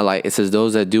are in the light. It says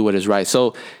those that do what is right.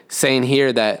 So saying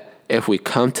here that if we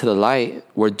come to the light,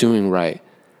 we're doing right.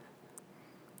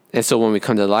 And so when we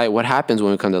come to the light, what happens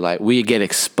when we come to the light? We get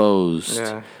exposed.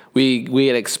 Yeah. We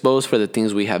get exposed for the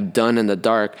things we have done in the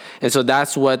dark. And so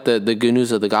that's what the good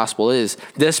news of the gospel is.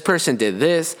 This person did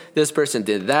this. This person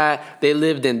did that. They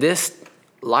lived in this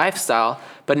lifestyle.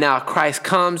 But now Christ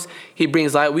comes. He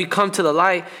brings light. We come to the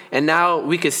light. And now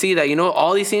we can see that,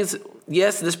 all these things.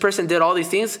 Yes, this person did all these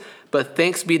things. But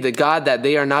thanks be to God that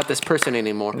they are not this person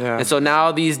anymore. Yeah. And so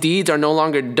now these deeds are no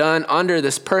longer done under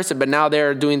this person. But now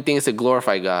they're doing things to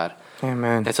glorify God.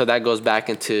 Amen. And so that goes back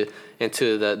into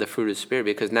the fruit of the Spirit,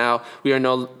 because now we are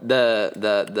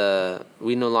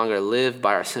we no longer live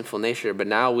by our sinful nature, but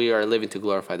now we are living to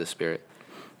glorify the Spirit.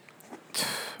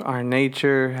 Our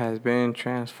nature has been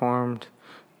transformed.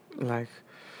 Like,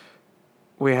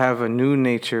 we have a new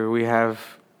nature.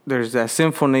 There's that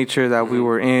sinful nature that we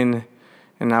were in,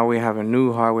 and now we have a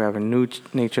new heart. We have a new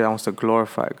nature that wants to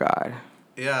glorify God.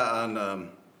 Yeah,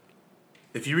 and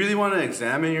if you really want to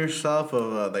examine yourself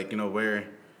of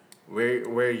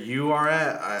where you are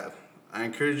at, I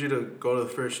encourage you to go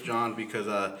to 1 John, because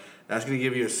that's going to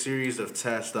give you a series of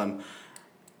tests.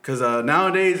 Because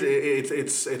nowadays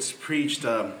it's preached,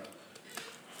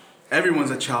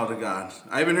 everyone's a child of God.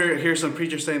 I even hear some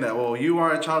preachers saying that, well, you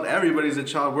are a child, everybody's a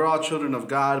child, we're all children of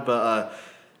God, but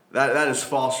that is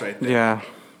false right there. Yeah.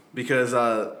 Because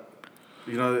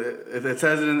it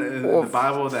says in the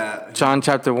Bible that John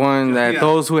chapter 1 that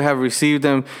those who have received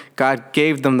them, God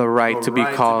gave them the right to be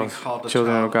called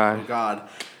children of God.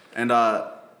 And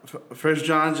 1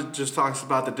 John just talks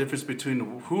about the difference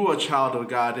between who a child of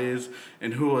God is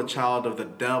and who a child of the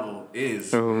devil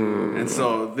is. Ooh. And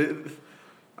so,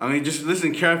 just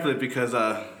listen carefully, because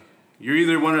You're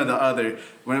either one or the other.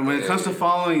 When it comes to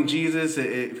following Jesus,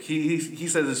 he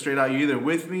says it straight out. You're either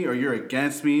with me or you're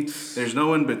against me. There's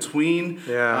no in between.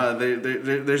 Yeah.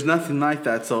 There's nothing like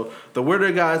that. So the Word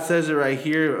of God says it right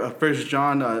here. 1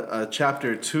 John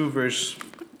chapter 3 verse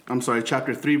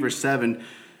 7.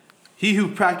 He who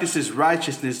practices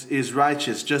righteousness is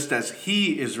righteous, just as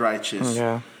he is righteous.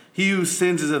 Yeah. He who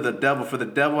sins is of the devil, for the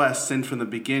devil has sinned from the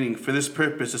beginning. For this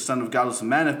purpose, the Son of God was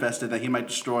manifested, that he might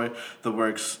destroy the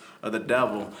works of the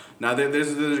devil. Now,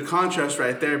 there's a contrast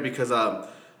right there, because a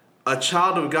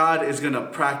child of God is going to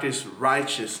practice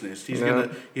righteousness. He's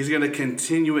gonna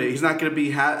continue it. He's not going to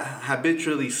be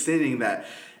habitually sinning. That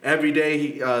every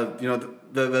day,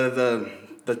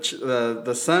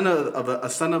 the son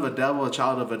of a devil, a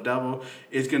child of a devil,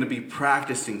 is going to be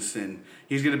practicing sin.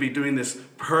 He's going to be doing this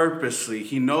purposely.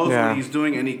 He knows what he's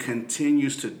doing, and he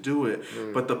continues to do it.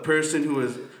 But the person who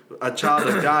is a child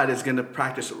of God is going to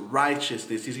practice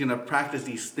righteousness. He's going to practice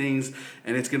these things,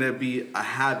 and it's going to be a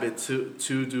habit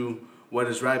to do what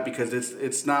is right, because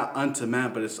it's not unto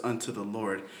man, but it's unto the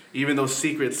Lord. Even those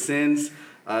secret sins,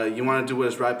 you want to do what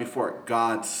is right before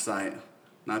God's sight,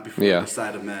 not before the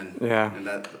sight of men. Yeah. And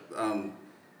that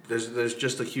there's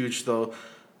just a huge though.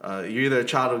 You're either a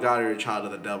child of God or you're a child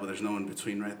of the devil. There's no in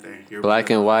between right there. You're black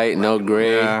and white, no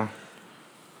gray. Yeah.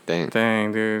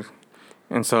 Dang, dude.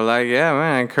 And so, man,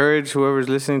 I encourage whoever's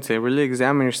listening to really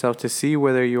examine yourself to see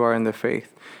whether you are in the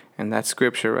faith. And that's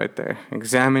scripture right there.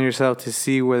 Examine yourself to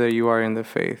see whether you are in the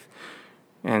faith.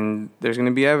 And there's going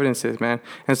to be evidences, man.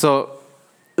 And so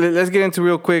let's get into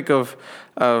real quick of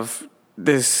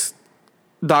this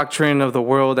doctrine of the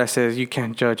world that says you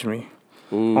can't judge me.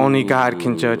 Ooh, only God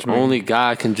can judge me. Only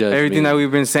God can judge Everything me. that we've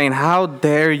been saying, how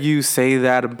dare you say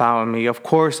that about me? Of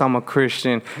course I'm a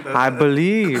Christian. I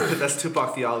believe. That's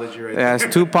Tupac theology right there.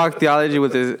 That's Tupac theology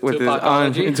with his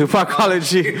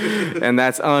Tupacology. And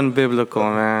that's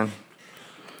unbiblical, man.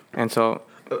 And so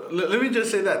let me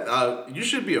just say that you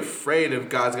should be afraid if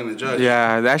God's going to judge.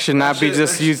 Yeah, that should not be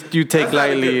just you take that's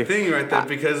lightly. Not a good thing right there,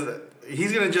 because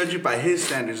he's going to judge you by his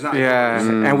standards, not yours.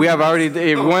 And we have already, if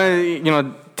you want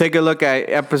to, take a look at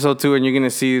episode 2, and you're going to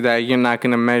see that you're not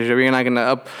going to measure, you're not going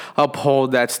to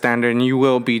uphold that standard, and you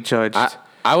will be judged.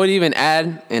 I would even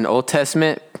add in Old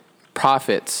Testament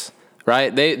prophets,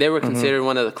 right? They were considered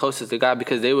one of the closest to God,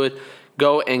 because they would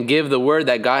go and give the word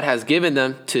that God has given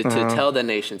them to tell the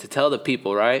nation, to tell the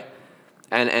people, right?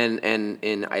 And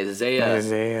in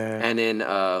Isaiah. And in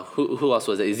who else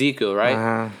was it? Ezekiel,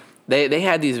 right? They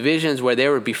had these visions where they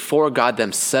were before God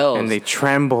themselves. And they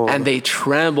trembled. And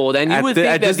you would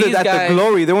think that these guys... At the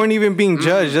glory, they weren't even being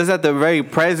judged. Just at the very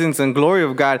presence and glory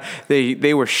of God,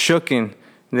 they were shooken.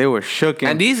 They were shooken.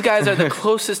 And these guys are the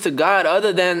closest to God,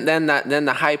 other than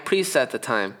the high priest at the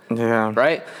time. Yeah.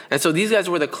 Right? And so these guys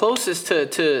were the closest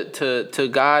to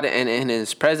God and in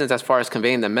his presence as far as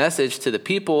conveying the message to the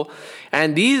people.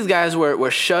 And these guys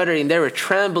were shuddering. They were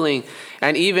trembling.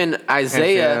 And even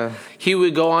Isaiah, he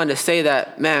would go on to say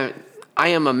that, man, I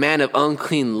am a man of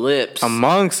unclean lips.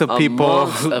 Amongst a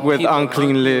people with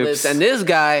unclean lips. And this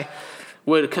guy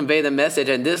would convey the message,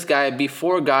 and this guy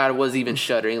before God was even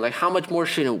shuddering. Like, how much more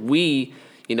shouldn't we,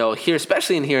 here,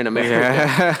 especially here in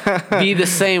America, be the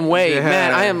same way? Yeah.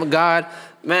 Man, I am God.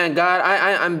 Man, God,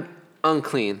 I'm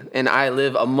unclean, and I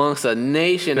live amongst a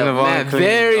nation of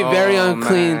very, very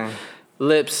unclean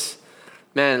lips.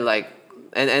 Man, like,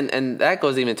 and that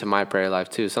goes even to my prayer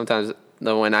life too. Sometimes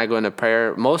when I go into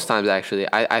prayer, most times actually,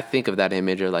 I think of that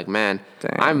image of like, man,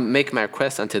 I'm making my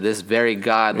request unto this very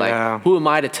God. Like, who am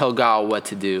I to tell God what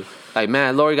to do? Like,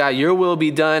 man, Lord God, your will be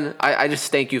done. I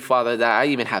just thank you, Father, that I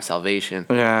even have salvation.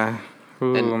 Yeah.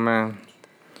 Ooh, man.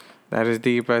 That is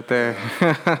deep right there.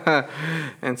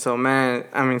 And so, man,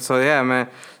 man.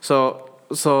 So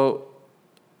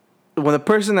when the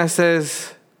person that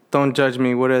says, don't judge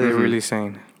me, what are they really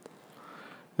saying?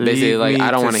 Basically, like,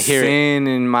 I don't want to hear it. Sin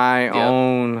in my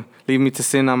own. Leave me to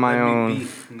sin on my own.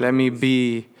 Let me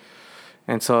be.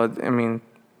 And so,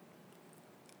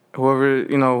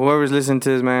 whoever's listening to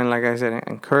this, man, like I said, I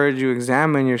encourage you,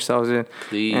 examine yourselves and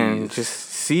just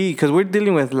see, because we're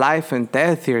dealing with life and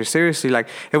death here. Seriously, like,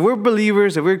 if we're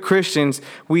believers, if we're Christians,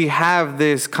 we have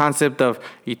this concept of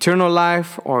eternal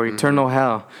life or eternal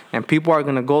hell, and people are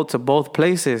going to go to both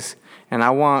places. And I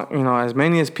want, as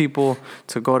many as people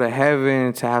to go to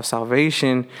heaven, to have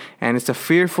salvation. And it's a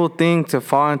fearful thing to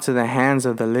fall into the hands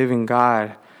of the living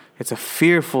God. It's a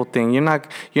fearful thing. You're not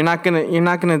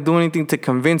gonna do anything to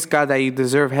convince God that you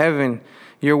deserve heaven.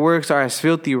 Your works are as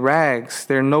filthy rags.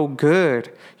 They're no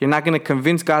good. You're not going to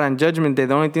convince God on judgment day.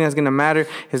 The only thing that's going to matter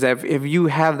is that if you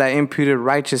have that imputed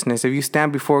righteousness, if you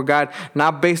stand before God,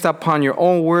 not based upon your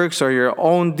own works or your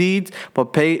own deeds, but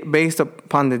based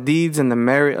upon the deeds and the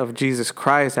merit of Jesus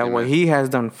Christ, that what he has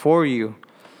done for you.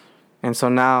 And so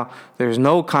now there's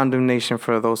no condemnation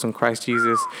for those in Christ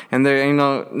Jesus. And there, in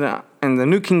the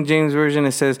New King James Version,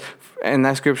 it says, and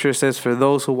that scripture says, for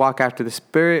those who walk after the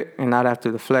Spirit and not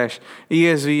after the flesh.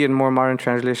 ESV and more modern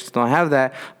translations don't have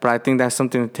that, but I think that's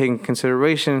something to take in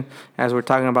consideration as we're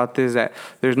talking about this, that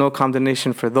there's no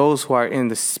condemnation for those who are in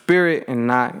the Spirit and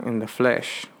not in the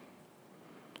flesh.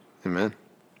 Amen.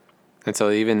 And so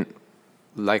even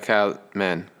like how,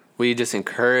 we just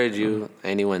encourage you,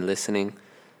 anyone listening,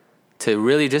 to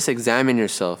really just examine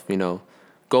yourself,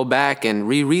 go back and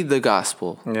reread the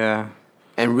gospel. Yeah.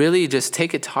 And really just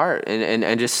take it to heart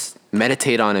and just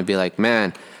meditate on it. Be like,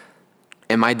 man,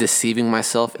 am I deceiving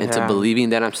myself into believing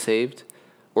that I'm saved?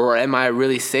 Or am I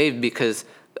really saved because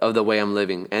of the way I'm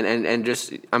living? And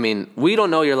just, we don't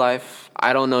know your life.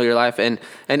 I don't know your life. And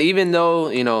even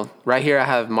though, right here I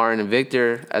have Martin and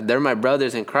Victor, they're my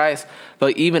brothers in Christ,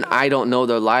 but even I don't know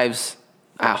their lives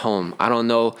at home. I don't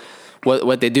know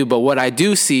what they do. But what I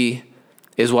do see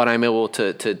is what I'm able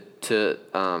to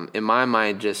in my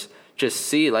mind, just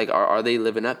see, like, are they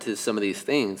living up to some of these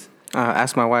things?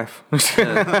 Ask my wife.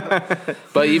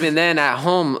 But even then, at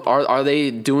home, are they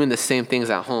doing the same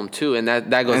things at home too? And that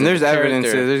goes. And there's character.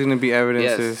 evidences. There's going to be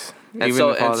evidences.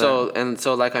 Yes. And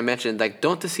so, like I mentioned, like,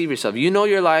 don't deceive yourself. You know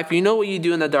your life. You know what you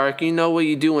do in the dark. You know what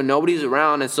you do when nobody's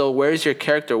around. And so, where's your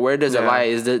character? Where does it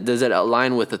lie? Does it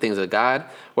align with the things of God,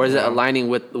 or is it aligning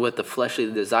with the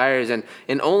fleshly desires? And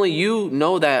only you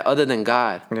know that, other than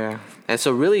God. Yeah. And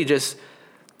so, really, just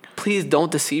please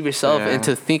don't deceive yourself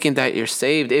into thinking that you're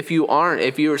saved. If you aren't,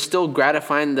 if you're still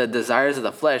gratifying the desires of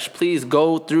the flesh, please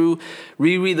go through,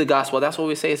 reread the gospel. That's what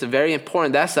we say. It's very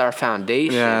important. That's our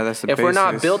foundation. Yeah, that's the basis. If we're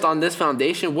not built on this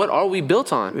foundation, what are we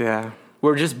built on? Yeah.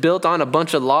 We're just built on a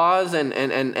bunch of laws and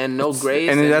no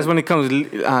grace. And that's when it comes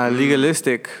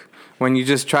legalistic, when you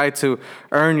just try to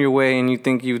earn your way and you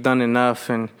think you've done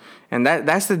enough. And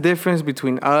that's the difference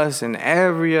between us and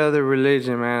every other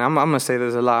religion, man. I'm gonna say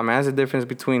there's a lot, man. That's the difference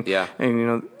between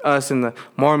us and the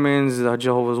Mormons, the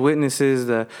Jehovah's Witnesses,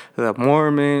 the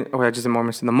Mormon, or just the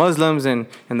Mormons, the Muslims and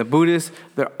the Buddhists.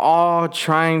 They're all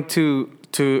trying to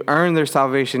earn their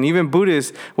salvation. Even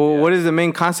Buddhists, what is the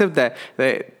main concept? That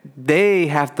they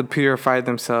have to purify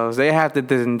themselves. They have to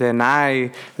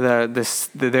deny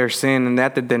their sin, and they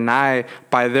have to deny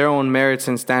by their own merits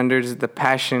and standards the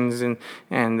passions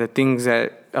and the things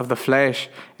of the flesh.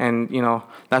 And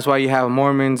that's why you have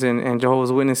Mormons and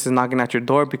Jehovah's Witnesses knocking at your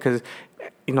door, because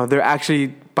they're actually,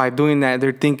 by doing that,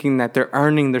 they're thinking that they're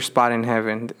earning their spot in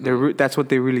heaven. That's what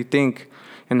they really think.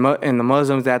 And the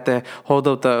Muslims, that they hold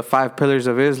up the 5 pillars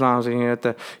of Islam, and you have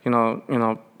to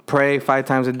pray 5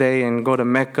 times a day and go to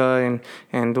Mecca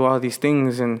and do all these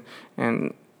things, and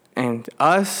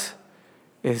us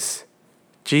is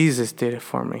Jesus did it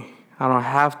for me. I don't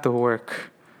have to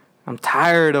work. I'm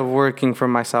tired of working for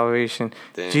my salvation.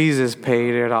 Damn. Jesus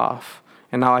paid it off,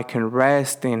 and now I can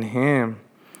rest in Him.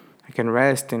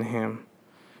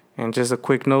 And just a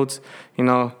quick notes,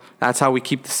 that's how we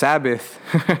keep the Sabbath.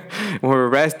 We're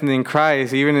resting in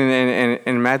Christ. Even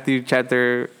in Matthew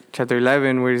chapter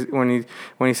 11, when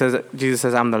he says, Jesus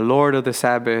says, "I'm the Lord of the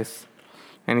Sabbath,"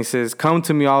 and He says, "Come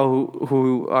to me, all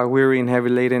who are weary and heavy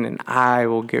laden, and I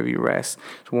will give you rest."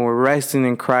 So when we're resting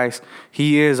in Christ,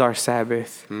 He is our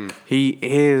Sabbath. He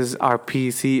is our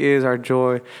peace. He is our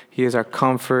joy. He is our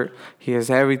comfort. He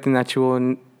is everything that you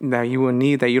will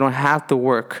need. That you don't have to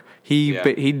work. He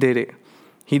did it.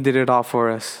 He did it all for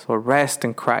us. So rest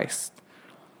in Christ.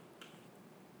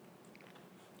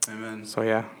 Amen. So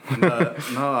yeah.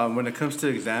 When it comes to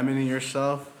examining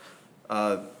yourself,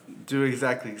 do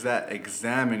exactly that.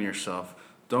 Examine yourself.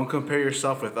 Don't compare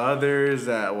yourself with others.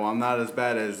 I'm not as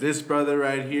bad as this brother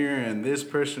right here and this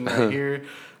person right here.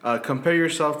 Compare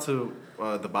yourself to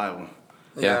the Bible.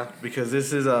 Yeah. Because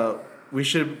this is we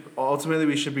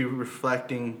should be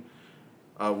reflecting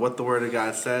what the Word of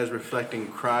God says, reflecting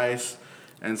Christ.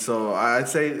 And so I'd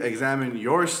say examine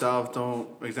yourself. Don't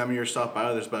examine yourself by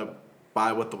others, but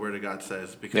by what the Word of God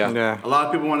says. Because a lot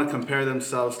of people want to compare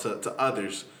themselves to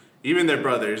others, even their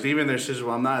brothers, even their sisters.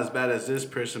 Well, I'm not as bad as this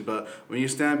person, but when you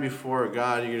stand before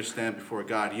God, you're going to stand before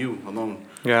God, you alone.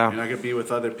 Yeah. You're not going to be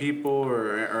with other people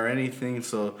or anything.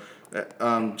 So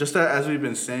just as we've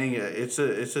been saying, it's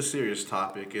a serious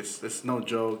topic. It's no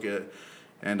joke.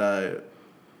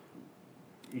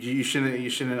 You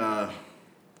shouldn't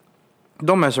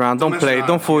don't mess around. Don't mess play. around.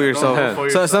 Don't fool Yeah, yourself. don't fool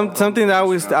So yourself. something that Don't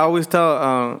mess I around. always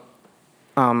tell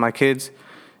my kids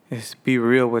is be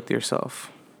real with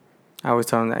yourself. I always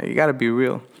tell them that you got to be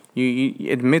real.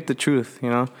 You admit the truth. You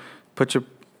know, put your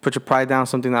pride down.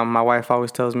 Something that my wife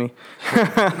always tells me.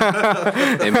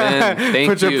 Amen. Thank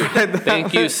Put your you. pride down.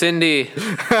 Thank you, Cindy.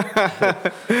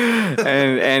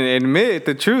 and admit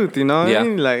the truth. You know what Yeah. I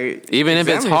mean? Like Even if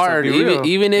it's examine yourself, hard, be real,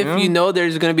 even if know? you know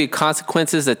there's going to be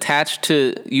consequences attached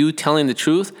to you telling the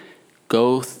truth,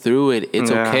 go through it.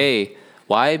 It's Yeah. okay.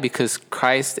 Why? Because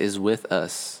Christ is with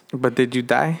us. But did you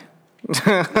die?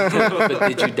 But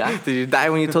did you die? Did you die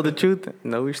when you told the truth?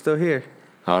 No, we're still here.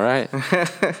 All right.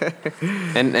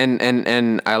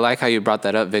 and I like how you brought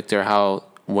that up, Victor, how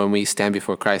when we stand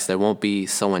before Christ, there won't be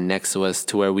someone next to us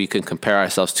to where we can compare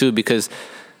ourselves to, because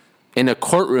in a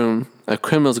courtroom, a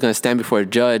criminal is going to stand before a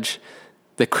judge.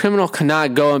 The criminal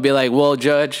cannot go and be like, well,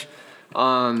 judge,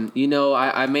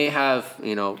 I may have,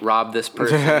 robbed this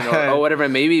person or whatever it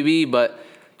may be, but,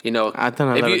 I've done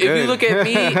a if lot you, of if you good. look at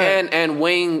me and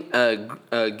Wayne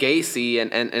Gacy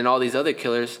and all these other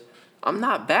killers, I'm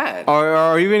not bad.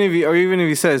 Or even if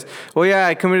he says, well, yeah,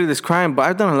 I committed this crime, but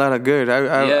I've done a lot of good.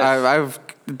 I've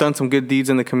done some good deeds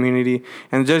in the community.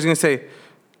 And the judge is going to say,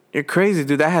 you're crazy,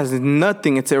 dude. That has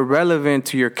nothing. It's irrelevant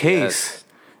to your case. Yes.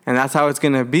 And that's how it's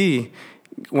going to be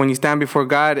when you stand before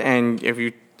God. And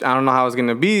I don't know how it's going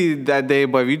to be that day,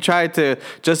 but if you try to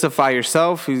justify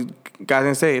yourself, God's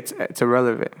going to say it's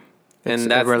irrelevant. It's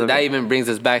And irrelevant. that even brings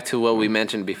us back to what we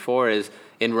mentioned before, is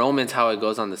in Romans how it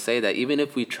goes on to say that even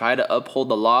if we try to uphold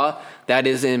the law, that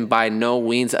is by no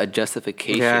means a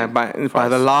justification. Yeah, for by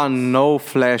the us. law, no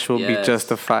flesh will be Yes.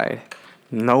 justified.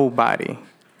 Nobody.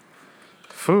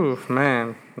 Phew,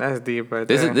 man, that's deep right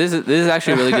there. This is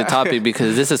actually a really good topic,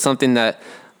 because this is something that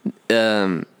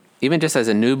even just as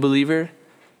a new believer,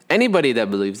 anybody that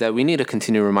believes that, we need to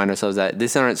continue to remind ourselves that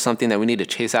this aren't something that we need to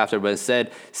chase after, but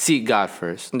instead seek God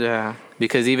first. Yeah.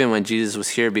 Because even when Jesus was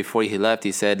here before he left,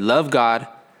 he said, love God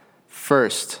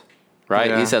first, right?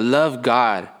 Yeah. He said, love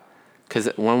God. Because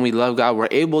when we love God, we're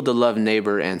able to love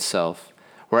neighbor and self.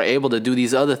 We're able to do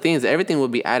these other things. Everything will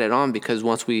be added on because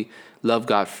once we love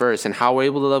God first. And how we're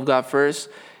able to love God first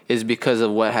is because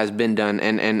of what has been done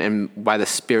and by the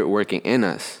Spirit working in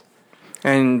us.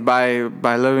 And by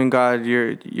loving God,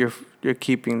 you're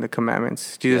keeping the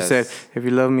commandments. Jesus Yes. said, if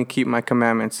you love me, keep my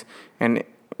commandments. And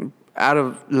out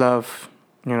of love,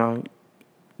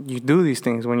 you do these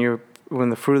things. When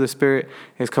the fruit of the Spirit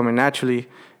is coming naturally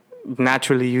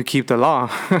you keep the law.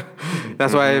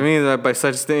 That's why I mean that by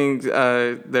such things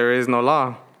there is no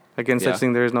law. Against Yeah. such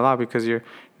things there is no law, because you're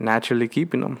naturally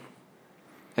keeping them.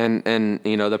 And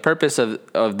the purpose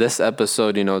of this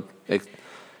episode,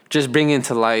 just bringing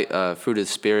to light fruit of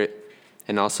the Spirit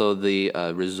and also the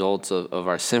results of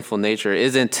our sinful nature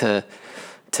isn't to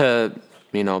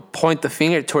point the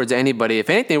finger towards anybody. If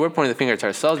anything, we're pointing the finger to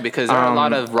ourselves, because there are a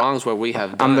lot of wrongs where we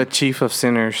have done. I'm the chief of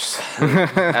sinners.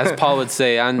 As Paul would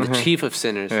say, I'm the chief of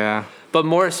sinners. Yeah. But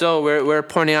more so, we're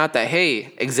pointing out that,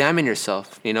 hey, examine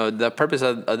yourself. The purpose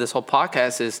of this whole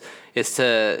podcast is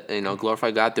to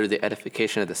glorify God through the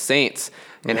edification of the saints.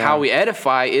 And Yeah. how we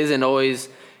edify isn't always,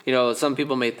 some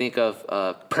people may think of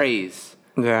praise,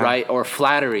 Yeah. right, or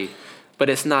flattery, but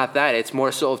it's not that. It's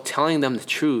more so of telling them the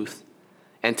truth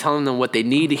and telling them what they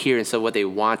need to hear instead of what they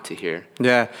want to hear.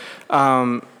 Yeah.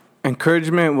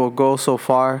 Encouragement will go so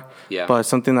far, Yeah. but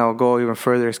something that will go even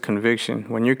further is conviction.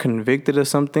 When you're convicted of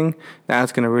something,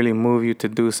 that's going to really move you to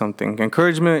do something.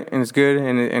 Encouragement is good,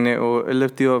 and it'll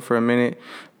lift you up for a minute,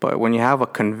 but when you have a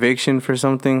conviction for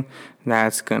something,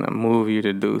 that's going to move you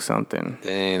to do something.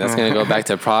 Dang, that's going to go back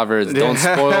to Proverbs. Don't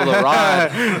spoil the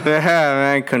rod. Yeah,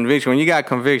 man, conviction. When you got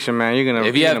conviction, man, you're going to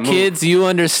If you have kids, you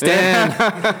understand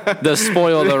the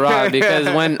spoil the rod, because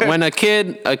when a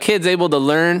kid's able to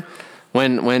learn,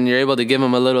 when you're able to give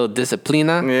them a little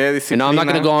disciplina. Yeah, I'm not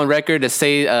going to go on record to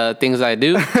say things I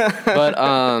do, but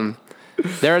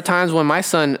there are times when my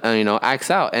son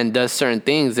acts out and does certain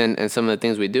things, and some of the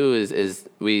things we do is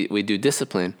we do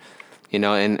discipline,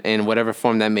 in whatever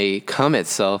form that may come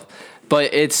itself.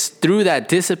 But it's through that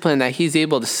discipline that he's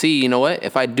able to see,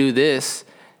 if I do this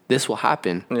will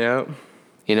happen. Yep.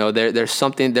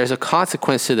 There's a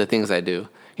consequence to the things I do.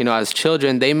 As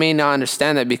children, they may not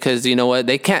understand that, because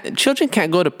children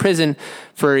can't go to prison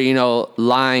for,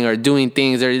 lying or doing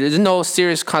things. There's no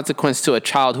serious consequence to a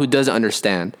child who doesn't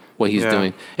understand what he's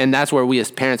doing. And that's where we as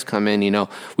parents come in.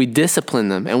 We discipline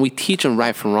them and we teach them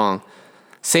right from wrong.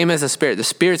 Same as the Spirit. The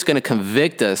Spirit's going to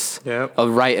convict us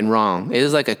of right and wrong. It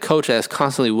is like a coach that's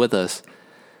constantly with us.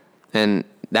 And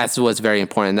that's what's very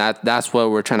important. That's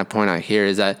what we're trying to point out here,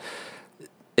 is that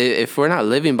if we're not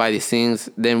living by these things,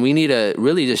 then we need to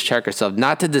really just check ourselves,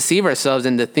 not to deceive ourselves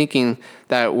into thinking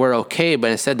that we're okay,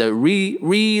 but instead to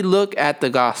re-look at the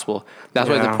gospel. That's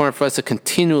why it's important for us to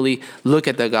continually look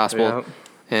at the gospel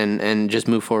and just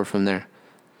move forward from there.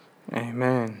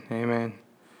 Amen.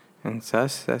 And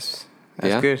that's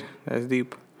good. That's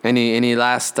deep. Any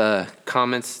last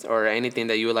comments or anything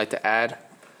that you would like to add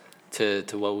to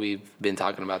what we've been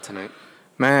talking about tonight?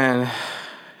 Man,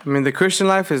 I mean, the Christian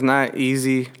life is not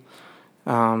easy,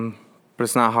 but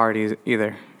it's not hard either. You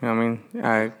know what I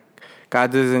mean?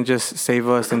 God doesn't just save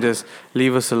us and just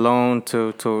leave us alone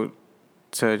to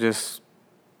just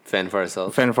Fend for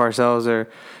ourselves. Or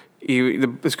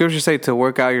the scriptures say to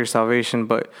work out your salvation,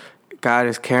 but God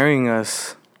is carrying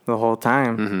us the whole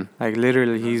time. Mm-hmm. Like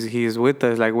literally, He is with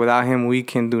us. Like without Him, we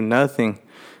can do nothing.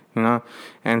 You know,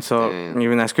 and so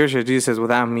even that scripture, Jesus says,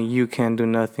 "Without me, you can do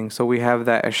nothing." So we have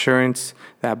that assurance,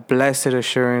 that blessed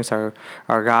assurance, our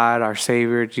God, our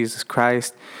Savior, Jesus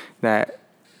Christ, that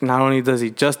not only does He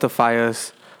justify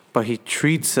us, but He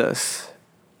treats us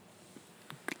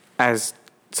as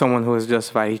someone who is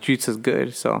justified. He treats us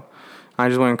good. So I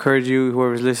just want to encourage you,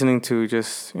 whoever's listening, to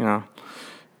just, you know,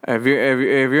 if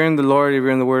you're in the Lord, if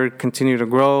you're in the Word, continue to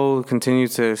grow, continue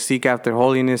to seek after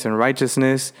holiness and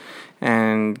righteousness.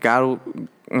 And God,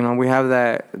 you know, we have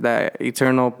that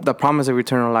eternal, the promise of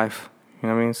eternal life. You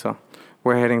know what I mean? So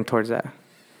we're heading towards that.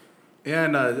 Yeah,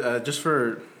 and just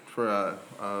for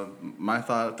my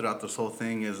thought throughout this whole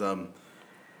thing is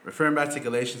referring back to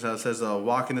Galatians, how it says,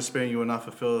 "Walk in the Spirit, you will not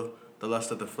fulfill the lust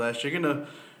of the flesh." You're gonna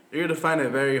find it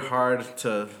very hard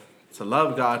to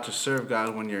love God, to serve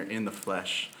God when you're in the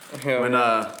flesh. When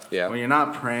you're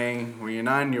not praying, when you're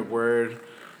not in your Word.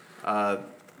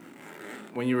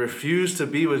 When you refuse to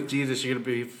be with Jesus, you're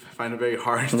gonna find it very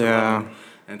hard to love Him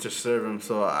and to serve Him.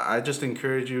 So I just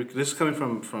encourage you. This is coming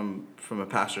from a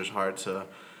pastor's heart to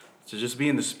just be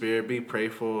in the Spirit, be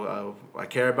prayerful. I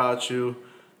care about you.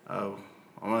 I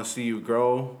want to see you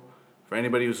grow. For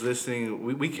anybody who's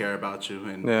listening, we care about you,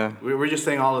 and we're just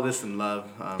saying all of this in love.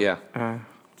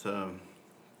 To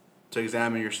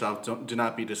examine yourself. Do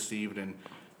not be deceived, and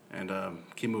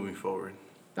keep moving forward.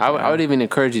 I would even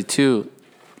encourage you too.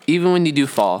 Even when you do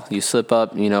fall, you slip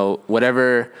up, you know,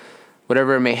 whatever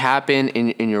may happen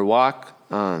in your walk,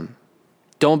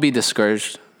 don't be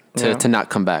discouraged to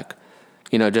not come back.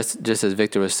 You know, just as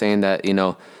Victor was saying that, you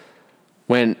know,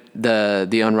 when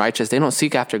the unrighteous, they don't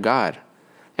seek after God.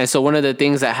 And so one of the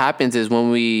things that happens is when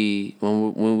we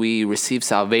receive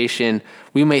salvation,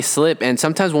 we may slip. And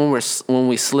sometimes when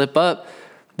we slip up,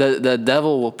 the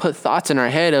devil will put thoughts in our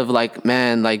head of like,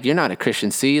 man, like, you're not a Christian.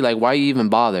 See, like, why you even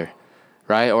bother?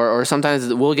 Right? Or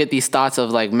sometimes we'll get these thoughts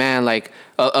of like, man, like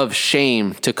of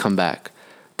shame to come back.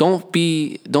 Don't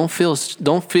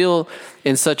feel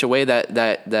in such a way that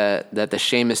the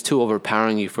shame is too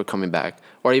overpowering you for coming back,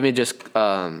 or even just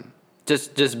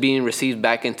being received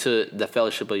back into the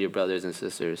fellowship of your brothers and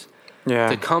sisters. Yeah.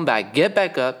 To come back, get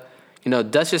back up, you know,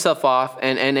 dust yourself off,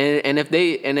 and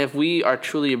if we are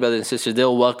truly your brothers and sisters,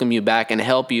 they'll welcome you back and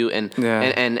help you and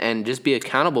just be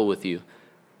accountable with you.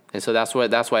 And so that's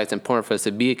why it's important for us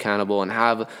to be accountable and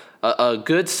have a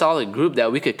good, solid group that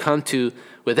we could come to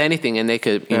with anything, and they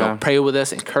could, you know, pray with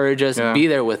us, encourage us, be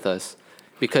there with us,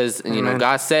 because you know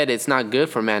God said it's not good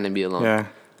for man to be alone. Yeah.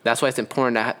 That's why it's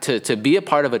important to be a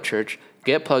part of a church,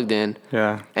 get plugged in,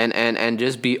 and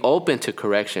just be open to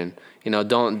correction. You know,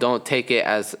 don't take it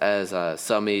as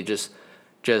somebody just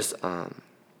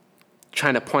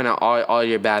trying to point out all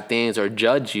your bad things or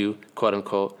judge you, quote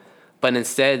unquote. But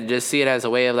instead, just see it as a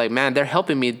way of like, man, they're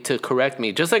helping me to correct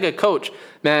me. Just like a coach,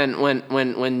 man.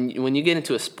 When you get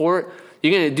into a sport,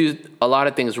 you're gonna do a lot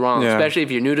of things wrong. Especially if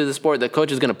you're new to the sport, the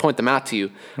coach is gonna point them out to you.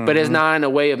 Mm-hmm. But it's not in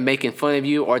a way of making fun of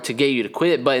you or to get you to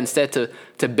quit, but instead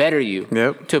to better you,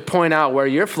 to point out where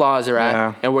your flaws are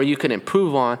at and where you can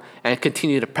improve on and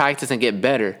continue to practice and get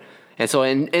better. And so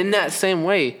in that same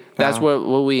way, that's what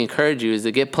we encourage you is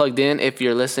to get plugged in. If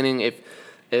you're listening, if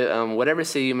whatever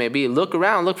city you may be, look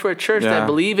around, look for a church that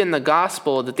believe in the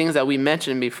gospel, the things that we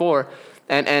mentioned before,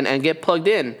 and get plugged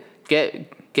in, get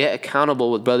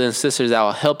accountable with brothers and sisters that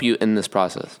will help you in this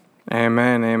process.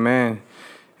 Amen, and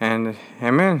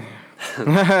amen.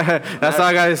 That's all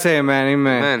I got to say, man.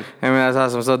 Amen. That's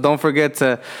awesome. So don't forget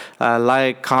to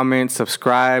like, comment,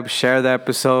 subscribe, share the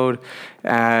episode,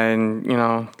 and you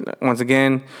know, once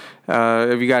again,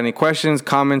 if you got any questions,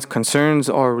 comments, concerns,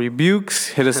 or rebukes,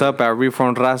 hit us up at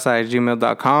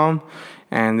reformedraza@gmail.com.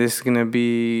 And this is gonna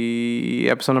be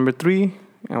episode number 3,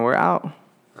 and we're out.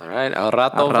 All right, al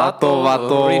rato, vato.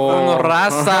 Reform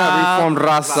Raza. Reform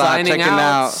Raza. Checking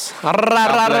out. Ra,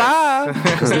 ra, ra.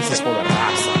 Because this is for the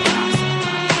raza.